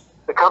Promotions,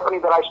 the company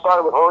that I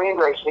started with Jorge and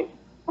Gracie.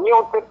 We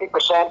owned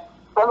 50%,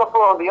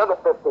 Semaphore owned the other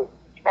 50%.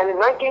 And in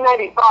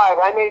 1995,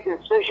 I made the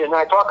decision, and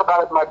I talk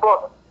about it in my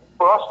book,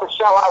 for us to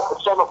sell out to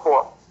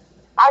Semaphore.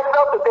 I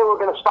felt that they were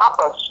going to stop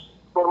us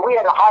when we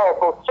had to hire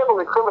both civil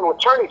and criminal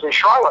attorneys in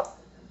Charlotte.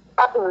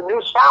 That's in the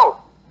New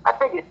South. I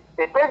figured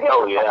if they're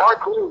getting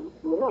hard in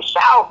the New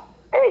South,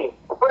 hey,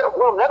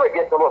 we'll never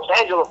get to Los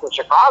Angeles and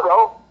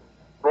Chicago.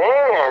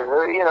 Man,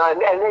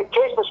 and they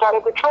chased us out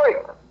of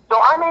Detroit. So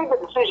I made the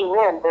decision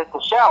then to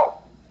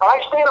sell. But I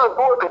stayed on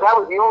board because I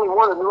was the only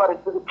one who knew how to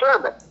do the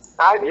tournament.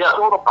 I just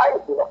sold a fight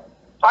there.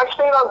 So I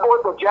stayed on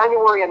board till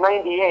January of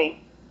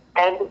 98.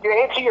 And to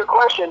answer your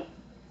question,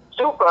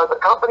 Super, the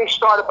company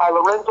started by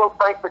Lorenzo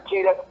Frank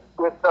Fertitta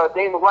with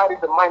David White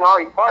as a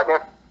minority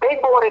partner. They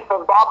bought it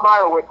from Bob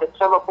Meyerowitz at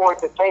Semaphore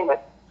Entertainment,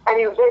 and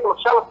he was able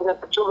to sell it to them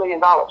for $2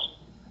 million.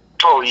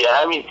 Oh,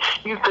 yeah. I mean,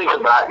 you think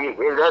about it,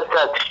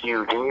 that's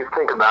huge. And you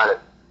think about it,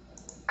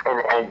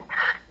 and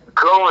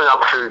growing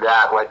up through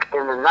that, like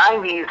in the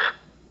 90s,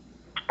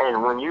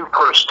 and when you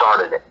first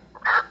started it,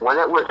 when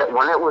it was that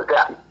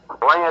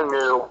brand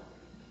new,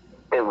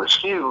 it was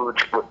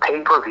huge with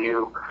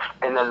pay-per-view,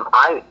 and then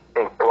I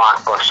think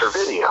Blockbuster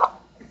Video.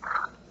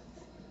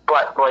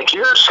 But like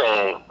you're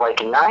saying,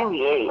 like in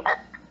 98,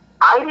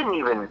 I didn't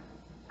even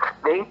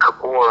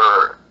think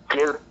or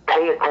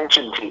pay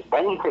attention to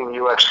anything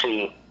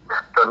UFC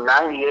from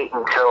 98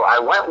 until I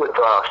went with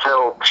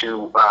Phil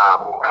to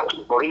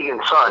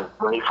Mohegan Sun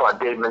when he fought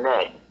Dave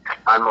Monet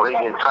on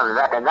Mohegan Sun,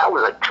 and that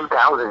was like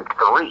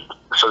 2003.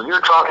 So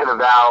you're talking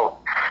about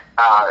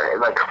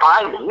like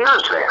 5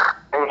 years there,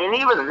 and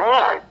even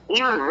then,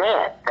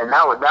 and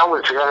that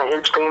was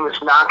his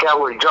famous knockout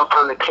where he jumped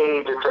on the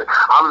cage and said,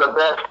 "I'm the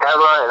best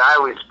ever," and I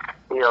was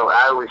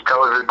I always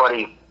tell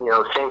everybody,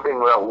 same thing.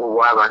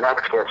 We'll have our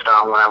next guest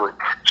on when I was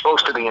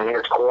supposed to be in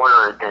his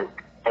corner, and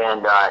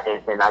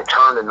I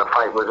turned and the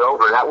fight was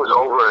over. That was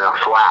over in a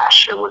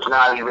flash. It was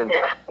not even,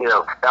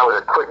 that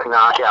was a quick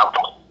knockout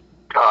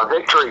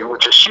victory,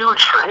 which is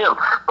huge for him.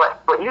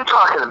 But you're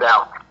talking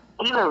about,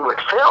 even with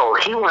Phil,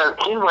 he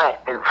went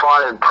and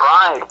fought in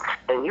Pride,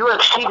 and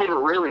UFC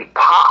didn't really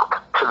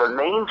pop to the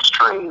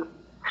mainstream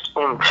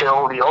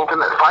until the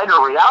Ultimate Fighter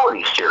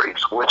reality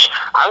series, which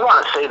I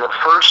want to say the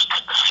first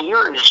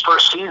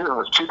season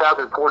was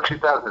 2004,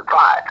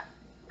 2005.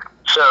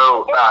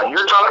 So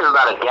you're talking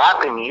about a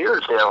gap in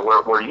years there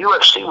where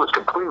UFC was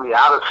completely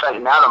out of sight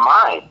and out of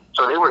mind.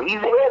 So they were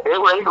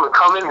able to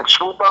come in and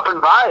swoop up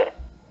and buy it.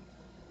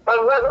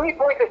 But let me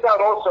point this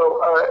out also,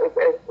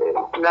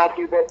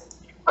 Matthew, that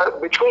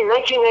between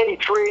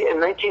 1993 and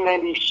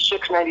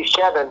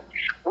 1996-97,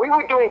 we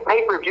were doing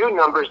pay-per-view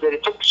numbers that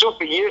it took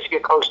Super years to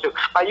get close to.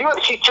 By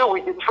UFC 2,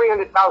 we did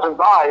 300,000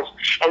 buys,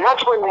 and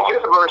that's when the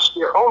universe,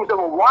 your homes that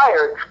were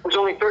wired, was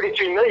only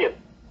 33 million.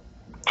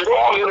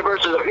 Today, the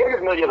universe is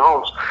 100 million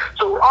homes.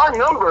 So our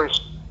numbers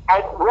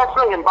had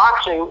wrestling and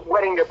boxing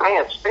wetting their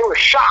pants. They were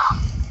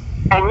shocked.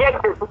 And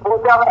yet,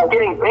 without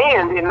getting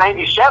banned in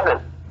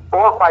 97,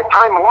 or by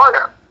Time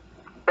Warner,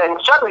 then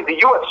suddenly the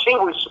UFC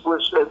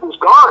was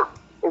gone.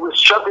 It was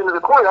shoved into the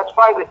corner. That's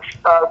why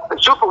the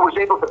Super was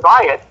able to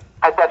buy it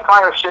at that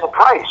fire sale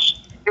price.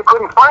 You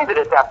couldn't find it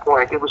at that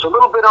point. It was a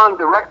little bit on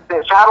direct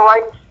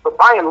satellite, but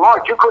by and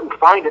large, you couldn't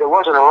find it. It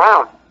wasn't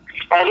around.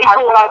 And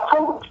I'll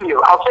say it to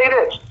you. I'll say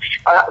this.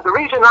 The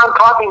reason I'm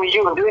talking to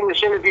you and doing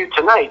this interview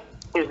tonight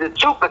is that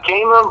Super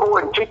came on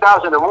board in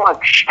 2001,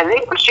 and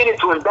they proceeded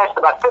to invest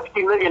about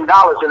 $50 million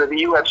into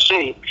the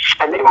UFC,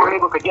 and they were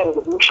able to get it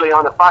eventually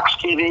on the Fox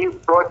TV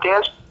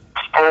broadcast,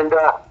 and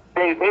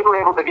they were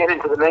able to get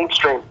into the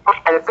mainstream.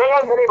 And if they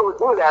hadn't been able to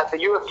do that, the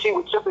UFC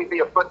would simply be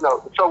a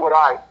footnote, and so would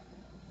I.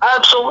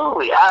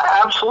 Absolutely,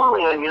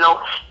 absolutely. And,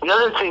 the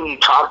other thing you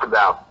talked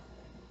about,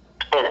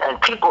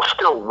 and people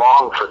still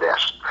long for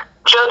this.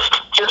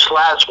 Just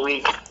last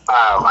week,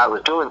 I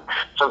was doing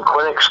some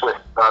clinics with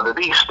the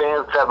Beast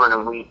Fan 7,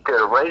 and we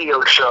did a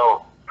radio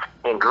show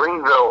in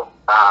Greenville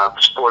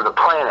for the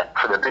Planet,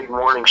 for the big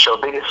morning show,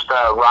 biggest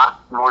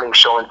rock morning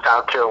show in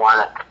South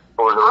Carolina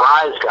for the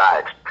Rise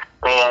guys.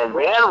 And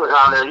Dan was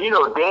on there.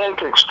 Dan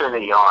can spin a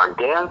yarn.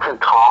 Dan can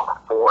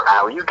talk for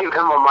hours. You give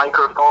him a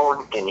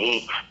microphone, and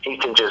he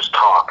can just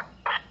talk.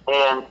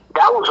 And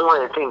that was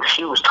one of the things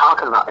he was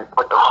talking about.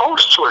 What the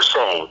hosts were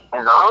saying,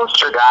 and the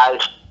hosts are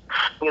guys,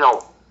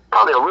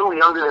 probably a little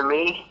younger than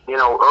me,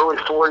 early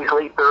 40s,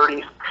 late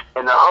 30s,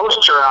 and the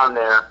hosts are on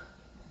there,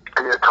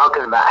 and they're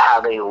talking about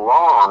how they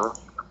long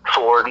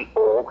for the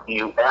old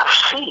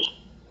UFC.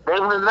 They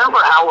remember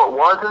how it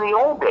was in the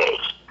old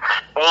days.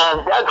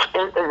 And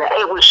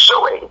it was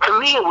so, to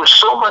me, it was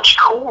so much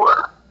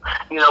cooler,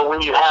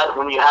 when you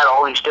had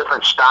all these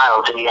different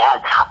styles, and you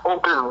had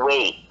open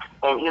weight.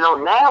 And,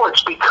 now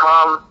it's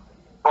become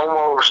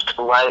almost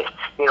like,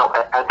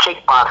 a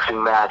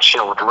kickboxing match,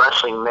 with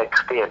wrestling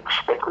mixed in.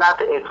 It's not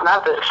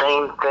the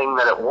same thing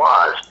that it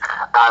was.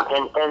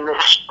 And the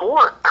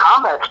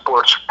combat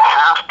sports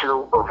have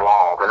to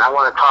evolve. And I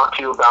want to talk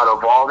to you about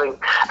evolving,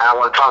 and I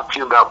want to talk to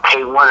you about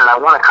K1, and I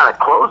want to kind of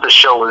close the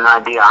show with an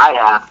idea I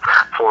have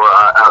for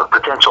a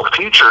potential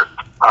future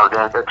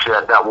event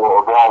that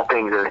will evolve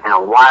things in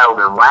a wild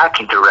and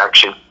wacky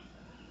direction.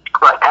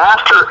 But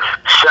after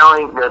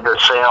selling the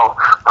sale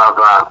of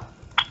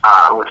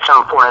with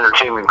Sound 4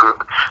 Entertainment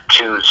Group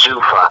to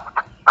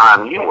Zuffa,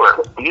 you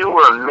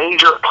were a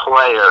major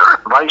player,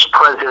 vice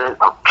president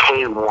of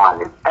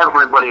K1, and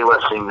everybody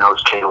listening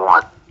knows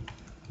K1.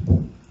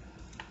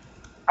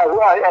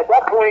 Well, at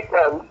that point,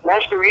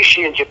 Master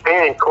Ishii in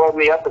Japan called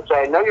me up and said,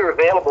 "I know you're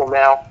available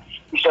now."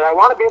 He said, "I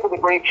want to be able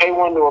to bring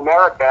K1 to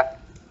America,"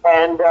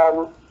 and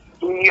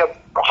he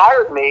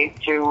hired me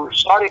to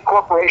start a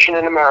corporation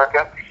in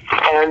America.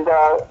 And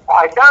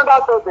I found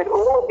out, though, that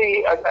all of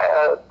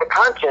the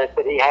content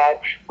that he had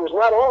was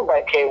not owned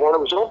by K1. It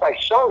was owned by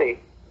Sony.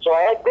 So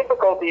I had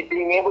difficulty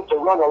being able to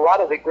run a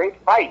lot of the great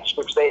fights,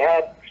 which they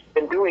had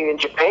been doing in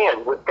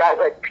Japan with guys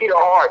like Peter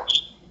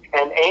Hartz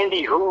and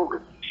Andy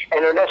Hoog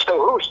and Ernesto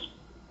Hoost.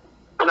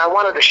 And I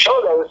wanted to show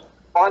those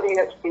on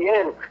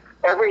ESPN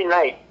every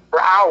night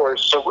for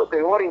hours, so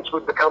the audience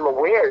would become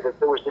aware that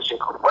there was this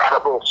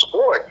incredible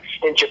sport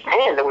in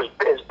Japan that was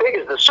as big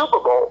as the Super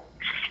Bowl.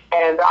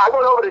 And I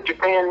went over to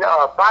Japan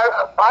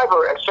 5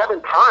 or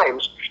 7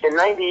 times in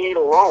 '98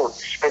 alone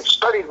and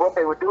studied what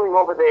they were doing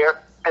over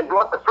there, and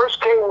brought the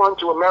first K1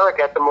 to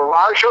America at the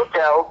Mirage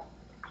Hotel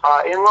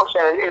in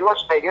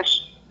Las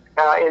Vegas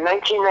in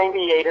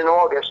 1998 in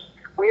August.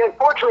 We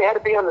unfortunately had to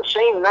be on the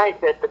same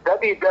night that the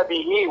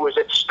WWE was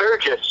at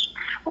Sturgis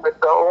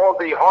with all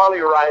the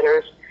Harley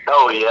riders.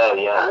 Oh,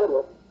 yeah.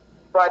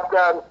 But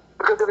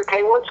because of the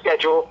K1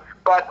 schedule.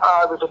 But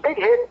it was a big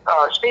hit.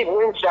 Steve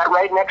Wynn sat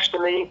right next to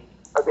me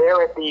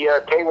there at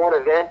the K1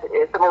 event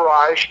at the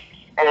Mirage.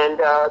 And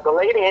the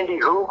late Andy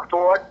Hoog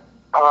fought.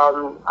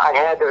 I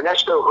had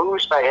Ernesto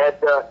Hoost. I had,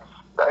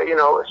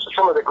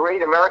 some of the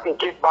great American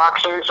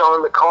kickboxers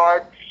on the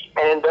card.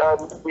 And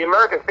the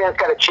American fans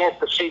got a chance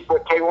to see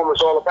what K1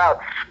 was all about.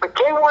 But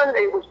K1,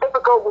 it was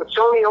difficult with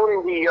Sony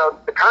owning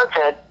the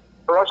content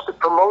for us to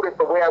promote it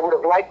the way I would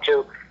have liked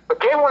to. But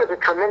K1 is a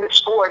tremendous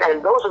sport,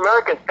 and those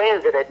American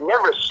fans that had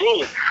never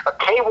seen a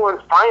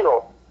K1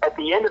 final at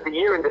the end of the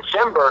year in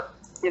December,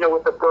 you know,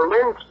 with the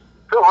Berlin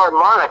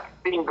Philharmonic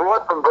being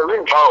brought from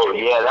Berlin. Oh,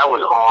 yeah, that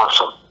was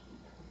awesome.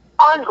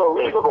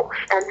 Unbelievable.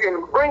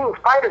 And bringing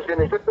fighters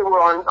in as if they were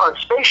on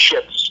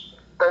spaceships,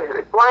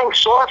 flying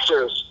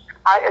saucers.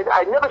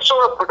 I never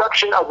saw a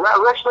production of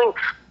wrestling,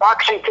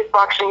 boxing,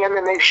 kickboxing,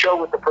 MMA show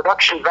with the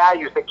production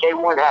values that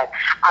K1 had.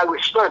 I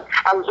was stunned.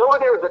 I was over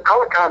there as a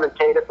color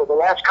commentator for the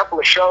last couple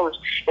of shows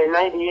in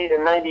 98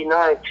 and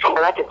 99, and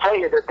I can tell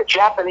you that the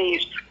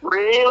Japanese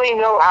really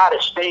know how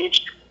to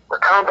stage a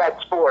combat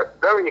sport.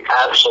 Very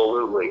exciting.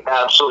 Absolutely.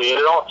 Absolutely.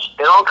 It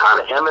all kind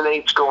of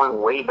emanates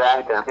going way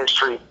back in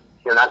history.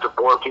 You know, not to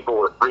bore people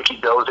with Ricky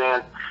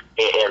Dozan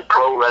and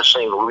pro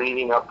wrestling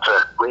leading up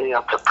to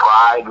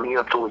Pride, leading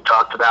up to what we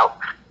talked about,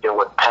 you know,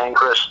 with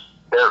Pancras.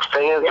 Their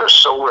fans are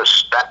so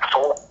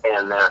respectful,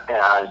 and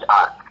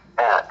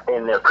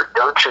their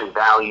production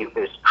value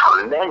is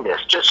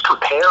tremendous. Just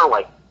compare,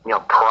 like, you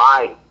know,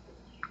 Pride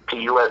to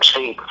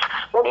UFC,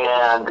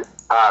 and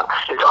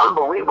it's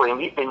unbelievable.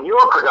 And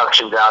your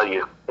production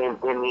value in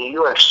the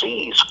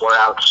UFCs were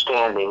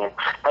outstanding,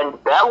 and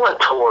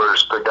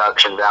Bellator's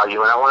production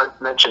value. And I want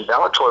to mention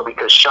Bellator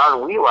because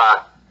Sean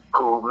Wheelock,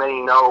 who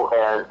many know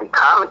as the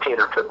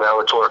commentator for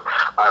Bellator,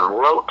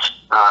 wrote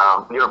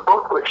your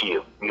book with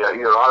you,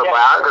 your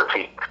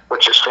autobiography,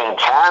 which is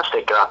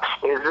fantastic.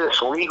 Is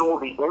this legal?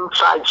 The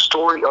inside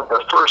story of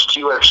the first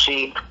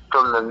UFC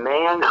from the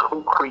man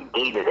who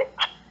created it.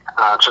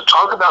 So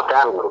talk about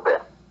that a little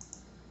bit.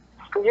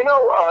 You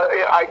know,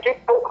 I give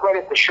full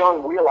credit to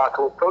Sean Wheelock,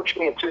 who approached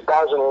me in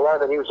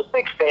 2011. He was a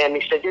big fan.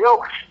 He said, you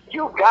know,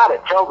 you got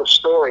to tell the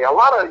story. A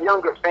lot of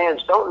younger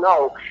fans don't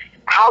know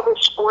how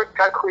this sport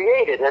got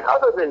created. And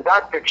other than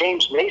Dr.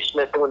 James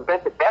Naismith, who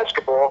invented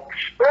basketball,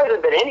 there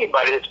hasn't been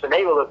anybody that's been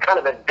able to kind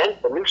of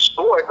invent the new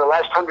sport in the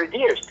last 100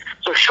 years.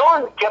 So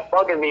Sean kept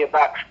bugging me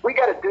about, we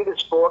got to do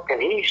this book.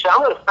 And he said, I'm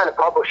going to find a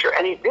publisher.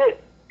 And he did.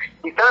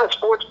 He found a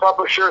sports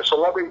publisher, a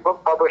celebrity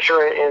book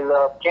publisher in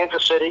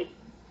Kansas City,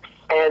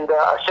 and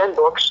Ascend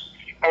Books.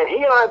 And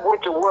he and I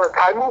went to work.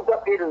 I moved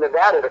up here to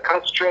Nevada to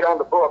concentrate on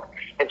the book.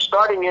 And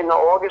starting in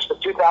August of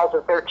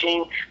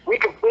 2013, we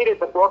completed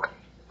the book,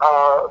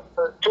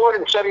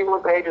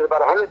 271 pages,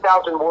 about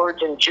 100,000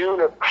 words. In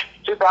June of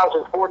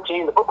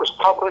 2014, the book was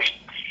published.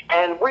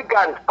 And we've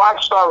gotten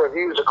 5-star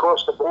reviews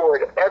across the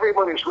board.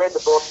 Everyone who's read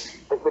the book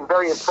has been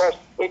very impressed.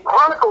 It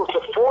chronicles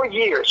the 4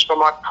 years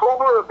from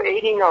October of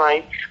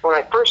 '89, when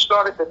I first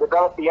started to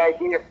develop the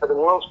idea for the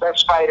world's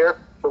best fighter,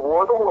 the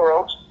War of the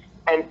Worlds,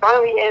 and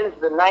finally ends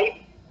the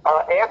night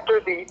after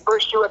the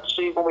first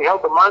UFC, when we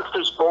held the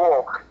Monsters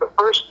Ball, the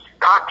first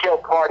cocktail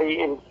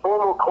party in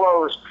formal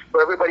clothes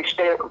where everybody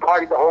stayed up and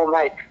partied the whole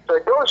night. So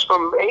it goes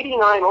from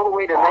 '89 all the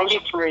way to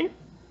 '93.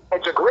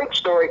 It's a great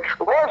story.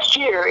 Last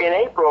year in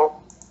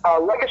April,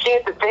 Legacy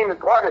Entertainment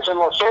Partners in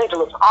Los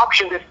Angeles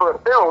optioned it for a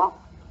film.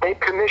 They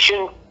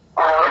commissioned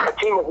a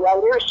team of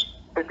writers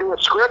to do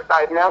a script.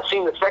 I've now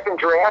seen the second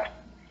draft,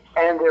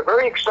 and they're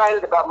very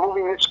excited about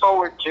moving this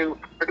forward to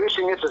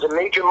producing this as a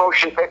major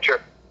motion picture.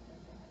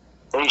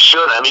 They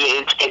should. I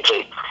mean,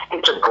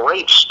 it's a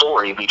great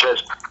story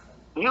because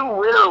you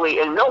literally,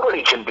 and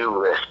nobody can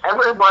do this.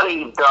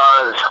 Everybody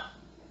does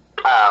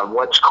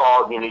what's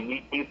called, you know,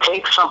 you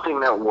take something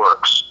that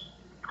works.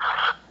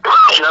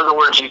 In other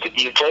words, you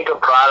take a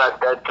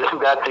product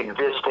that's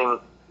existing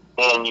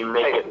and you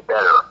make it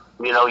better.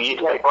 You know,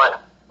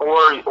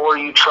 or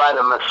you try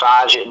to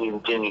massage it and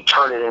you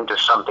turn it into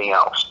something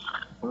else.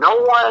 No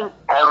one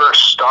ever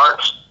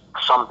starts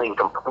something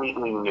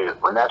completely new,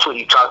 and that's what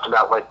you talked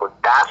about, like with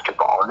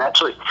basketball, and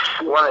that's what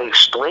you want to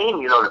explain,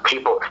 you know, to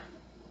people.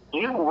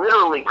 You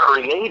literally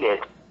created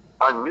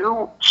a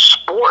new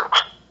sport.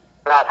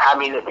 That, I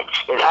mean, it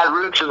had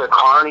roots in the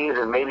carnies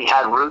and maybe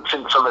had roots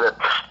in some of the,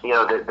 you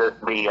know, the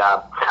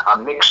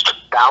mixed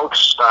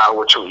bouts,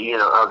 which were, you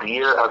know, of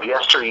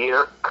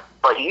yesteryear.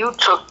 But you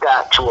took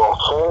that to a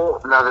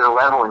whole another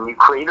level, and you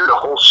created a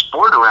whole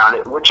sport around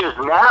it, which is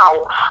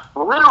now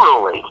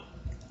literally,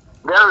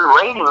 their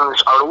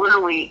ratings are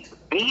literally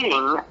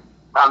beating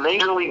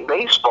Major League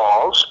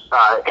Baseball's,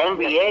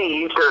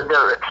 NBA.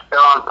 They're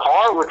on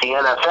par with the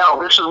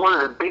NFL. This is one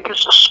of the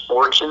biggest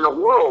sports in the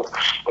world,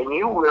 and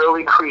you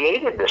literally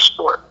created this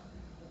sport.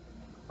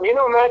 You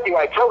know, Matthew,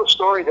 I tell the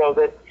story, though,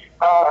 that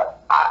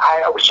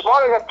I was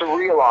smart enough to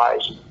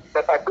realize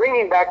that by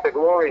bringing back the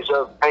glories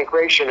of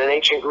pancration in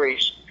ancient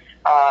Greece,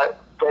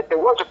 that there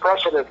was a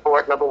precedent for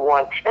it, number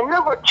one. And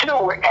number two,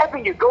 wherever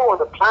you go on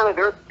the planet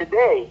Earth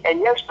today and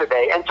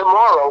yesterday and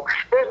tomorrow,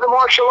 there's the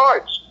martial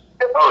arts.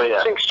 Oh,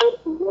 yeah.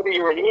 Whether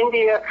you're in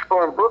India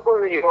or in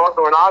Brooklyn, New York,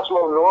 or in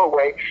Oslo,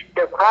 Norway,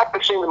 they're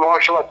practicing the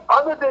martial arts.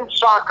 Other than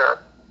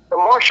soccer, the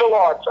martial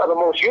arts are the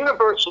most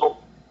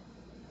universal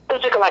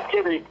physical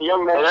activity for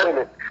young men and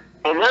women.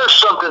 And there's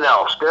something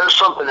else. There's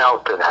something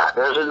else to that.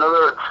 There's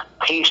another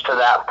piece to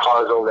that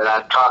puzzle that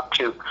I've talked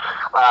to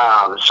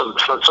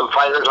some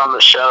fighters on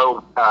the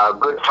show,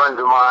 good friends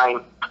of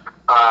mine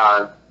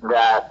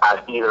that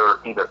I've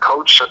either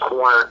coached or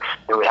cornered,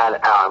 and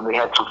we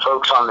had some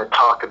folks on that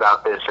talked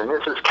about this. And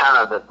this is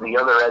kind of the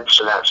other edge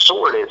to that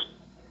sword is,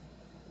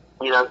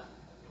 you know,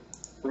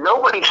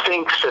 nobody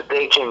thinks that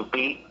they can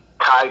beat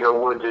Tiger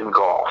Woods in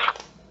golf.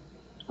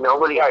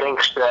 Nobody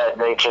thinks that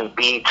they can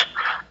beat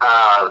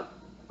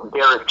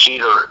Derek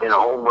Jeter in a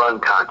home run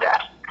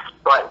contest.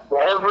 But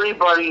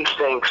everybody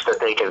thinks that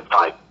they can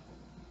fight.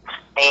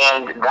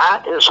 And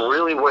that is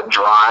really what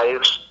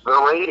drives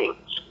the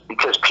ratings,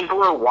 because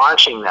people are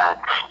watching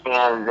that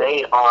and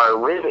they are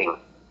living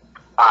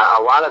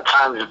a lot of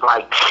times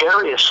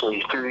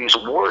vicariously through these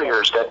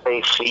warriors that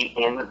they see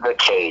in the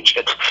cage.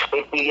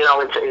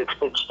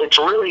 It's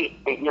really,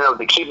 you know,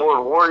 the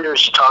keyboard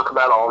warriors, you talk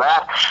about all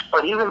that,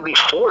 but even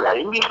before that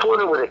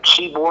with a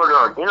keyboard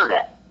or an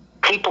internet,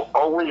 people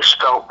always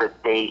felt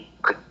that they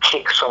could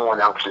kick someone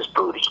else's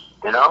booty,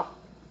 you know?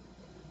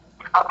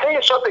 I'll tell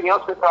you something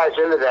else that ties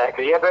into that,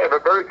 because you have a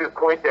very good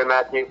point there,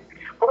 Matthew.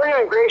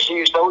 William Gracie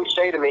used to always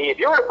say to me, if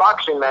you're in a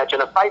boxing match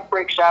and a fight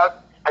breaks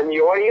out and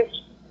the audience,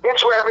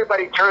 guess where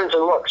everybody turns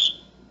and looks?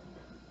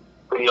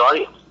 To the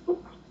audience.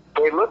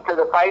 They look to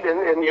the fight in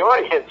the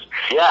audience.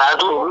 Yeah,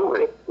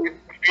 absolutely.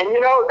 And, you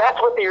know, that's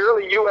what the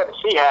early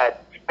UFC had.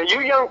 And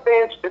you young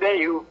fans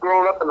today who've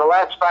grown up in the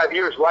last 5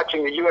 years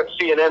watching the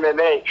UFC and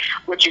MMA,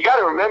 what you got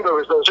to remember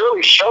is those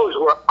early shows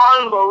were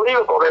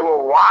unbelievable. They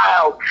were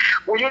wild.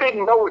 Well, you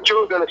didn't know what you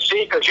were going to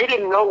see because you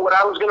didn't know what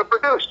I was going to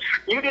produce.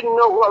 You didn't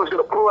know who I was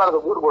going to pull out of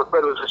the woodwork,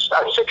 whether it was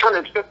a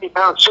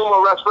 650-pound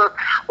sumo wrestler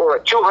or a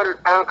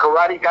 200-pound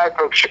karate guy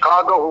from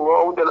Chicago who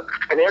owned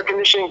an air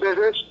conditioning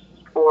business,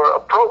 or a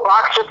pro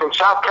boxer from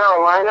South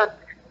Carolina.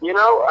 You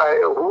know,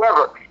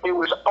 whoever. It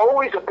was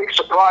always a big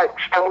surprise,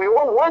 and we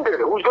all wondered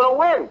who's going to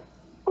win.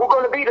 Who's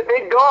going to be the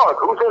big dog?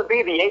 Who's going to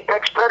be the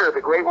apex predator, the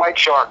great white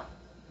shark?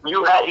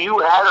 You had it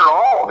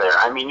all there.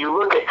 I mean, you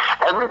look at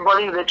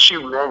everybody that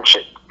you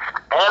mentioned,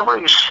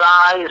 every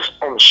size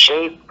and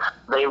shape,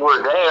 they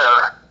were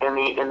there in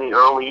the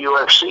early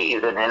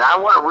UFCs, and I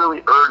want to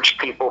really urge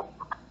people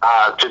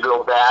to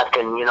go back.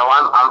 And you know,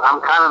 I'm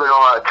kind of an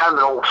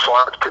old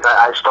fart, because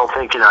I still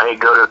think, you know, hey,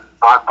 go to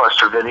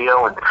Blockbuster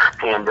Video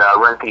and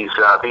rent these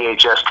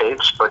VHS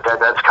tapes, but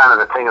that's kind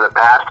of the thing of the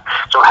past.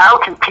 So how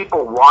can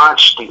people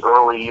watch the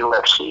early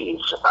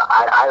UFCs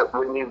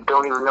when you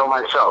don't even know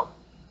myself?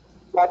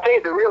 Well, I'll tell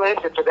you, the real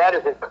answer to that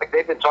is, in fact,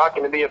 they've been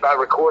talking to me about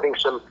recording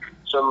some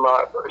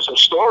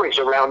stories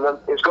around them,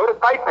 is go to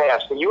Fight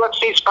Pass, the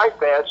UFC's Fight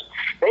Pass.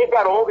 They've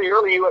got all the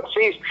early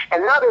UFCs,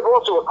 and now they've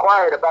also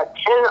acquired about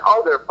 10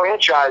 other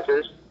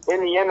franchises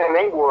in the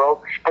MMA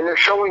world, and they're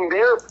showing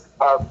their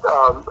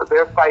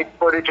fight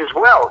footage as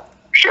well.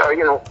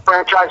 You know,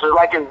 franchises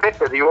like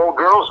Invicta, the Old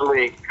Girls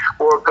League,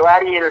 or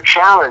Gladiator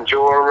Challenge,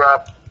 or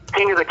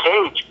King of the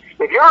Cage.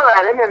 If you're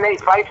an MMA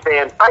fight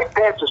fan, Fight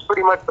Pass is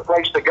pretty much the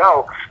place to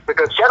go,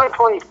 because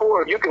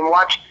 7/24, you can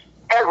watch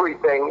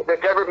everything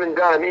that's ever been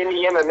done in the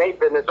MMA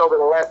business over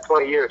the last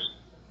 20 years.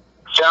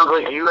 Sounds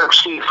like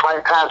UFC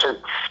Fight Pass. And,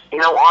 you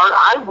know, Art,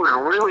 I would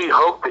really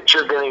hope that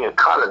you're getting a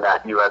cut of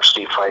that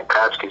UFC Fight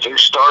Pass, because you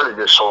started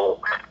this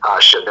whole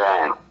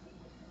shebang.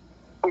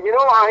 Well, you know,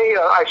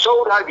 I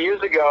sold out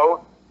years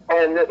ago,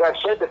 and as I've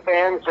said to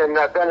fans, and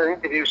I've done an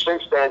interview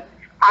since then,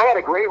 I had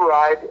a great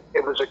ride.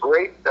 It was a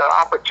great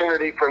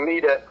opportunity for me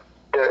to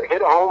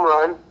hit a home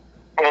run.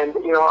 And,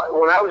 you know,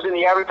 when I was in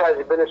the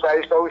advertising business, I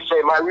used to always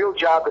say my real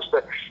job is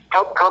to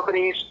help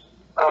companies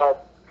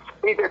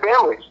feed their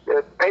families,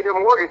 pay their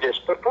mortgages,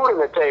 put food on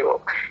the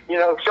table, you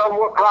know, sell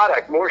more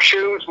product, more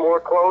shoes,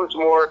 more clothes,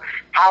 more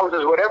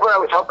houses, whatever I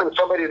was helping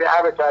somebody to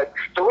advertise.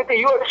 So with the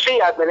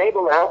UFC, I've been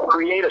able to help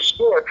create a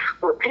store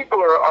where people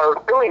are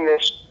doing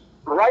this,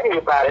 writing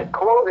about it,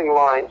 clothing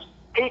lines,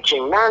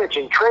 teaching,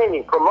 managing,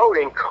 training,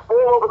 promoting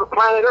all over the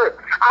planet Earth.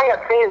 I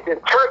have fans in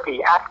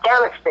Turkey,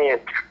 Afghanistan,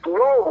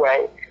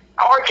 Norway,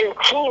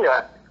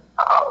 Argentina,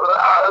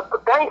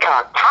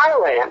 Bangkok,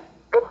 Thailand,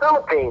 the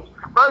Philippines.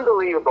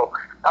 Unbelievable.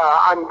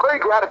 I'm very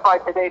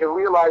gratified today to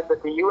realize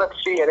that the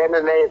UFC and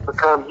MMA has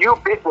become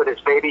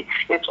ubiquitous, baby.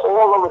 It's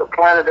all over the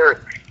planet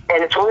Earth,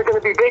 and it's only going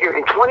to be bigger.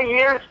 In 20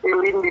 years,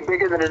 it'll even be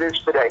bigger than it is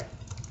today.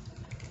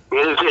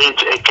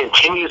 It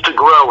continues to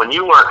grow, and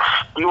you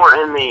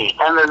were in the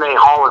MMA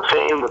Hall of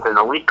Fame with an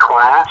elite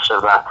class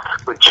of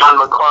with John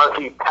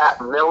McCarthy, Pat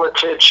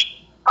Miletich,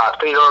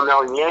 Fedor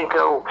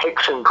Emelianenko,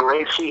 Hickson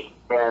Gracie,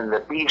 and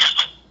the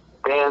Beast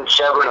Dan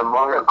Severn,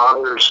 among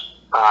others.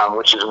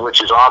 Which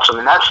is awesome,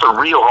 and that's the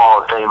real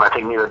Hall of Fame. I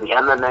think, you know, the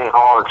MMA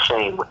Hall of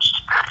Fame,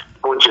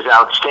 which is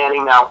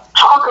outstanding. Now,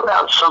 talk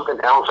about something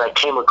else I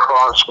came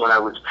across when I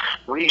was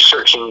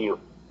researching you.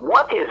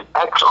 What is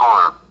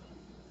X-Arm?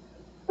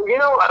 You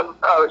know,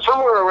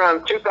 somewhere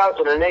around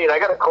 2008, I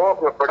got a call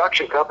from a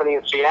production company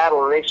in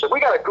Seattle, and they said, we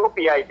got a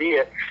goofy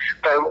idea.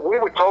 And we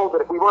were told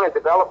that if we want to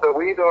develop it,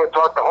 we either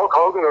talk to Hulk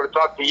Hogan or to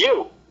talk to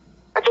you.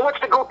 I said, what's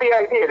the goofy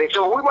idea? They said,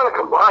 well, we want to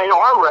combine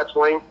arm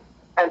wrestling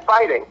and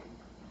fighting.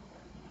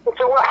 I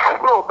said, well, I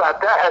don't know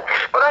about that.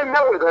 But I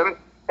met with them,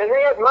 and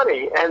they had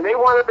money, and they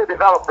wanted to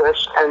develop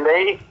this, and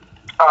they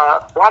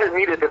wanted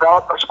me to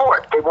develop a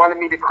sport. They wanted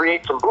me to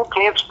create some boot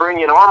camps, bring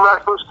in arm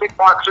wrestlers,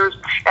 kickboxers,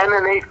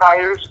 MMA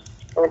fighters,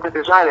 and to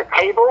design a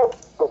table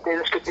that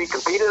this could be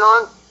competed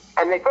on.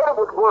 And they thought it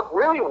would work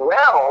really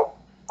well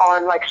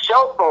on, like,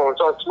 cell phones,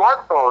 on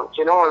smartphones,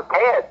 you know, on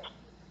pads.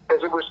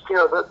 Because it was, you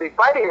know, the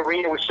fighting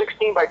arena was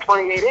 16 by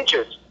 28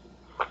 inches.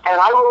 And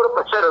I wrote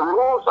up a set of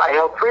rules. I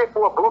held 3 or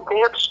 4 boot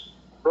camps,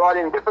 brought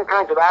in different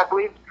kinds of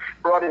athletes,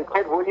 brought in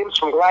Ted Williams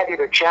from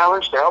Gladiator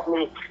Challenge to help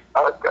me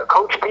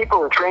coach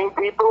people and train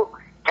people.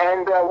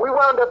 And we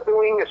wound up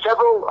doing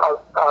several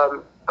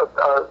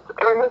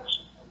tournaments,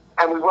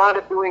 and we wound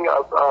up doing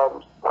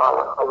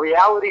a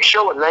reality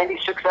show, a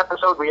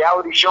 96-episode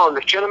reality show on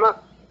Machinima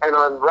and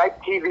on Right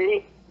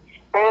TV.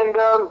 And,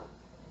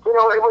 you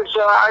know, it was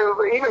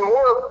even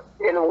more,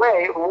 in a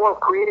way, more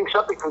creating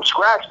something from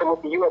scratch than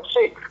with the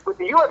UFC. With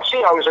the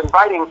UFC, I was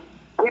inviting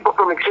people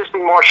from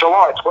existing martial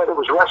arts, whether it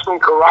was wrestling,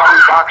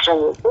 karate,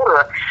 boxing,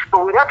 etc.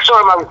 But with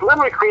XARM, I was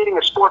literally creating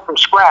a sport from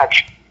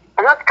scratch.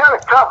 And that's kind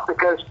of tough,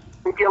 because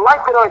if you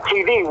liked it on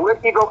TV, where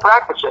do you go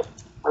practice it?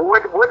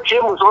 What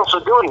gym was also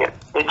doing it?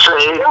 It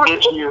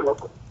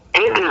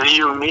is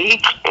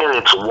unique, and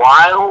it's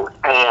wild,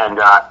 and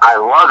I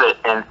love it.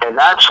 And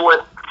that's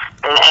what...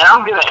 And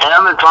I'm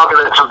gonna talk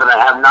about something I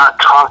have not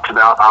talked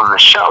about on the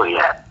show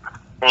yet,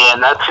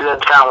 and that's kind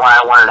of why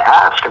I wanted to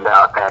ask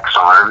about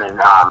XARM. And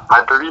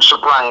my producer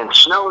Brian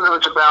Snow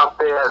knows about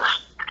this.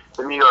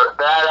 The New York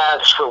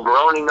Badass Phil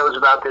Baroni knows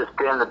about this.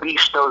 Dan the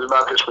Beast knows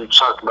about this. We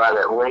talked about it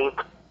at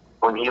length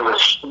when he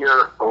was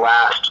here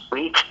last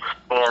week,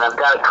 and I've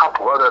got a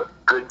couple other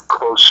good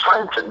close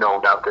friends that know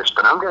about this.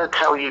 But I'm gonna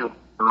tell you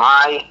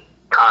my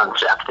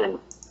concept, and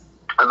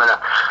I'm gonna.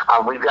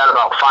 We've got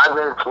about 5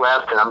 minutes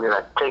left, and I'm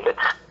gonna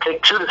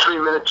take 2 to 3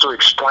 minutes to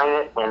explain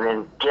it, and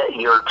then get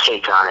your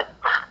take on it.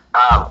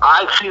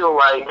 I feel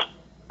like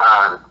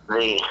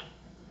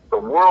the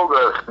world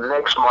of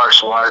mixed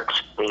martial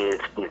arts is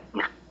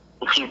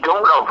if you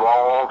don't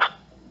evolve,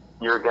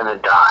 you're gonna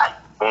die.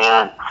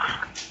 And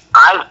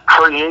I've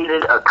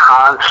created a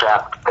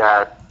concept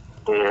that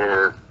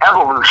is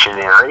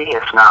evolutionary,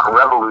 if not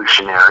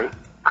revolutionary,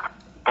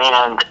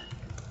 and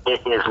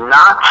it is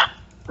not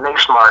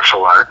mixed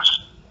martial arts.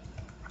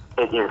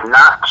 It is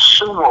not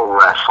sumo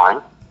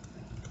wrestling.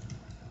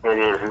 It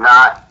is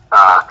not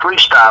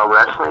freestyle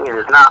wrestling. It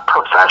is not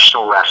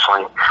professional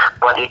wrestling,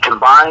 but it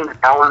combines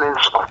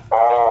elements of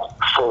all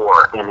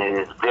 4, and it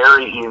is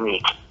very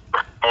unique.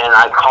 And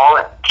I call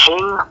it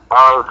King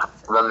of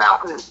the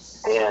Mountain.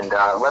 And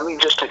let me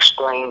just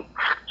explain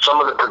some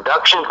of the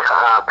production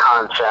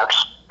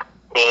concepts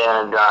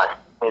and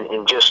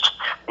just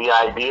the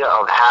idea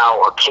of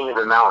how a King of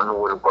the Mountain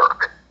would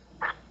work.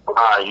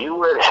 You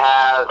would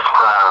have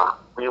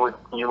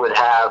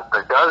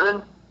a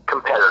dozen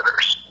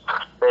competitors.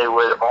 They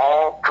would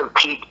all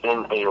compete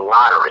in a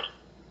lottery.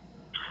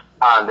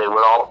 They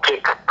would all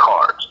pick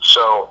cards.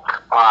 So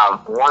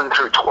 1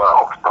 through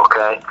 12.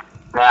 Okay.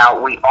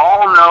 Now we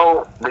all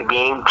know the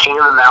game King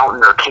of the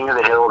Mountain or King of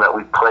the Hill that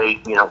we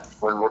played. You know,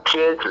 when we're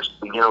kids.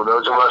 You know,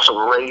 those of us who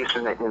were raised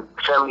in the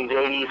 70s,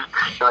 80s,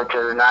 into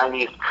the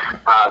 90s.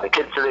 The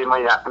kids today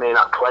may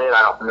not play it.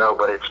 I don't know,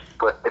 but it's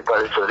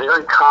a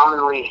very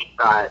commonly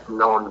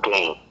known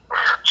game.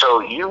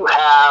 So you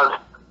have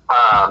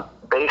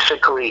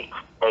basically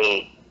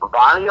a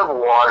body of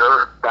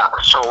water that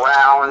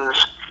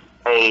surrounds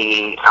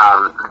a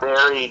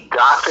very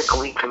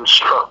Gothically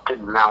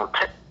constructed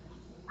mountain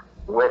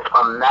with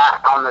a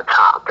mat on the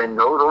top. And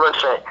those of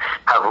us that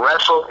have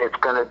wrestled, it's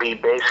going to be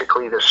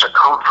basically the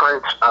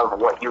circumference of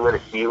what you would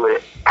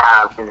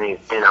have in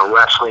a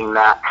wrestling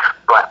mat,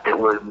 but it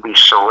would be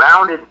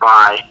surrounded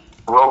by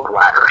rope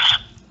ladders.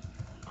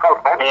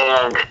 Okay.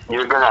 And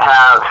you're going to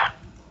have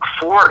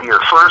your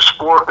first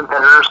 4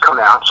 competitors come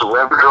out, so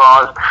whoever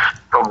draws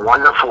from 1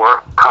 to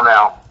 4 come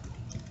out.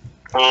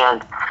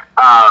 And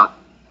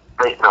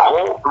the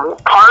whole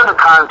part of the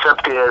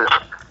concept is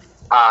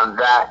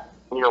that,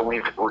 you know,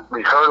 we've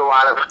heard a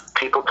lot of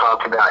people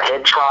talk about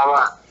head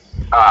trauma.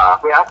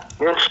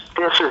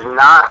 This is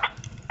not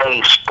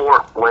a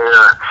sport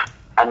where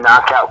a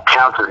knockout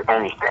counts as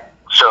anything.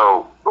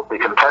 So the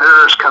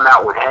competitors come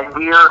out with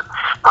headgear,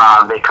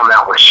 they come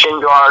out with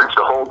shin guards,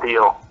 the whole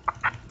deal,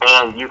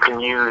 and you can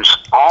use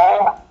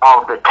all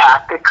of the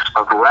tactics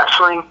of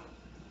wrestling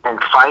and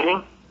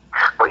fighting,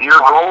 but your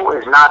goal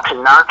is not to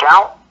knock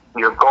out,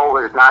 your goal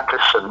is not to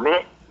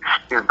submit,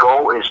 your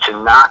goal is to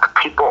knock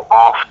people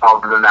off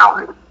of the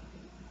mountain.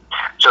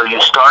 So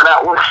you start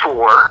out with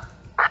 4,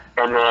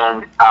 and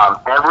then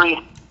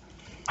every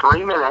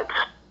 3 minutes,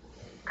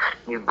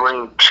 you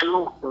bring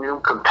 2 new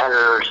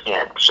competitors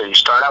in. So you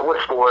start out with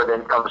 4,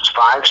 then comes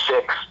 5,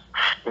 6.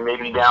 You may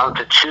be down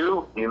to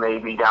 2. You may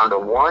be down to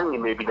 1. You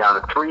may be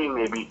down to 3. You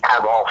may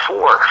have all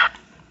 4.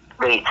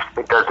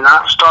 It does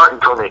not start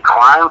until they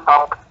climb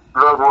up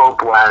the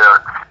rope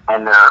ladder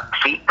and their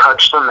feet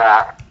touch the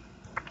mat.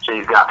 So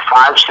you've got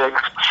 5,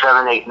 6,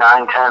 7, 8,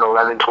 9, 10,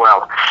 11,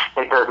 12.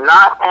 It does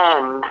not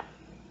end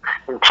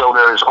until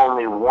there is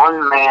only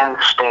one man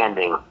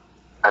standing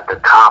at the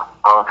top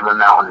of the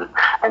mountain,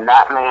 and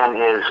that man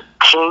is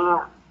king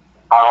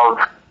of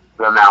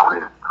the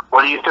mountain.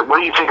 What do you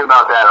think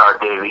about that,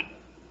 Art Davie?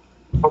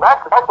 Well,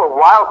 that's a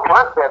wild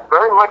concept,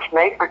 very much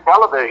made for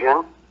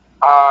television.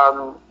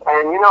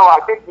 And, you know, I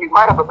think you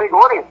might have a big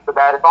audience for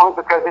that. It's only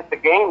because it's a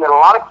game that a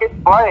lot of kids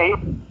play.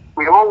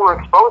 We all were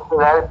exposed to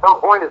that at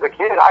some point as a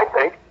kid, I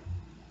think.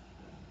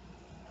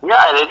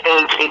 Yeah, and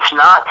it's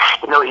not,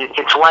 you know,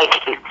 it's like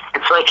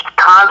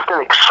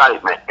constant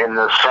excitement in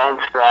the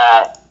sense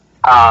that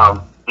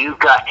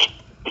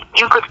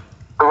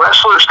the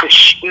wrestlers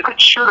you could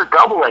shoot a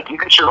double leg, you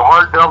could shoot a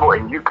hard double,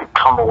 and you could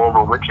tumble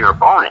over with your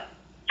opponent.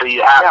 So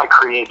you have to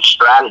create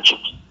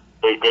strategies.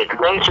 It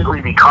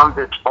basically becomes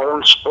its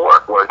own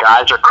sport where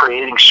guys are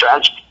creating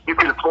strategies. You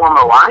can form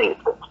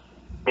alliances,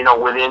 you know,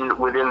 within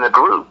the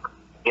group,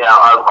 you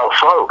know, of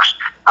folks.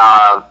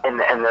 And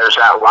there's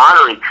that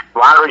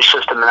lottery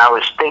system. And I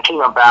was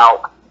thinking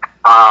about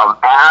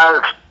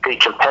as the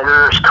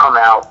competitors come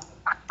out,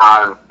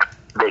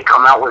 they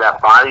come out with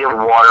that body of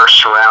water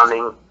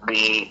surrounding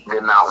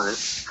the mountain.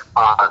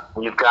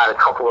 You've got a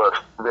couple of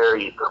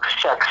very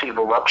sexy,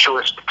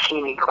 voluptuous,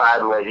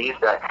 bikini-clad ladies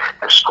that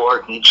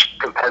escort each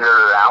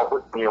competitor out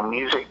with, you know,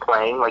 music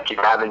playing like you'd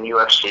have in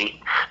UFC.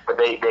 But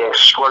they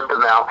escort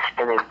them out,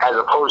 and then, as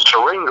opposed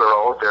to ring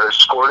girls, they're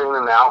escorting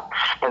them out,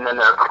 and then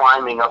they're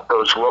climbing up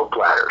those rope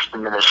ladders.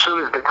 And then as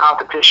soon as the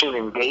competition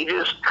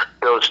engages,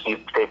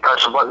 they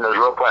press a button, those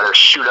rope ladders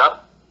shoot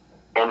up,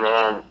 and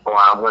then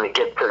when it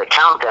gets to the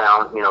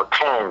countdown, you know,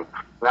 10,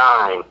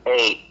 9,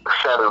 8,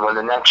 7. When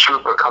the next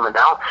troop are coming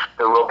down,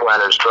 the rope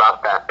ladders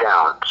drop back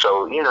down.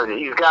 So, you know,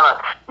 you've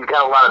got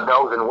a lot of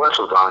bells and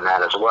whistles on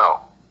that as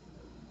well.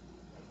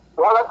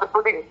 Well, that's a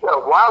pretty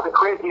wild and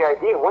crazy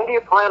idea. When do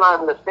you plan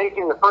on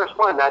staging the first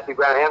one, Matthew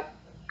Granahan?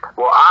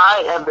 Well,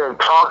 I have been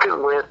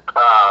talking with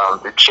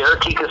the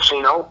Cherokee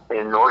Casino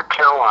in North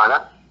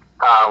Carolina,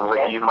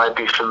 which you might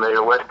be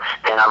familiar with,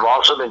 and I've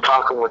also been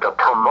talking with a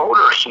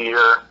promoter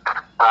here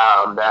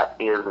that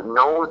is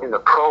known in the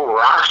pro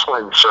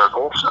wrestling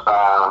circles,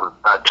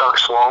 Chuck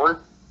Sloan.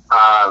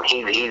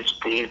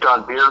 He's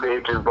done beer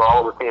days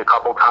involved with me a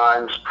couple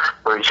times,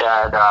 where he's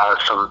had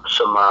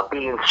some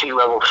B and C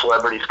level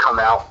celebrities come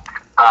out,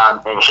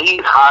 and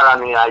he's hot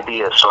on the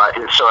idea. So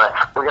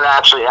we're going to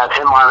actually have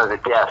him on as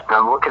a guest, and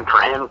I'm looking for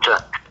him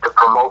to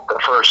promote the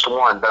first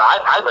one. But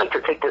I'd like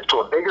to take this to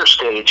a bigger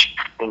stage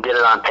and get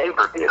it on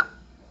pay-per-view.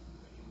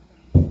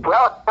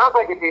 Well, it sounds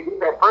like if you do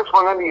that first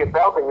one under your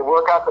belt and you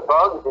work out the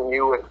bugs and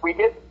you tweak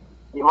it,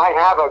 you might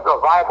have a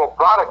viable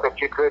product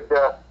that you could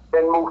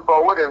then move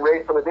forward and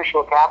raise some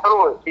additional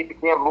capital and see if you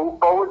can't move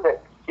forward to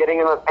getting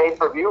it on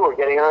pay-per-view or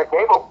getting it on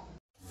cable.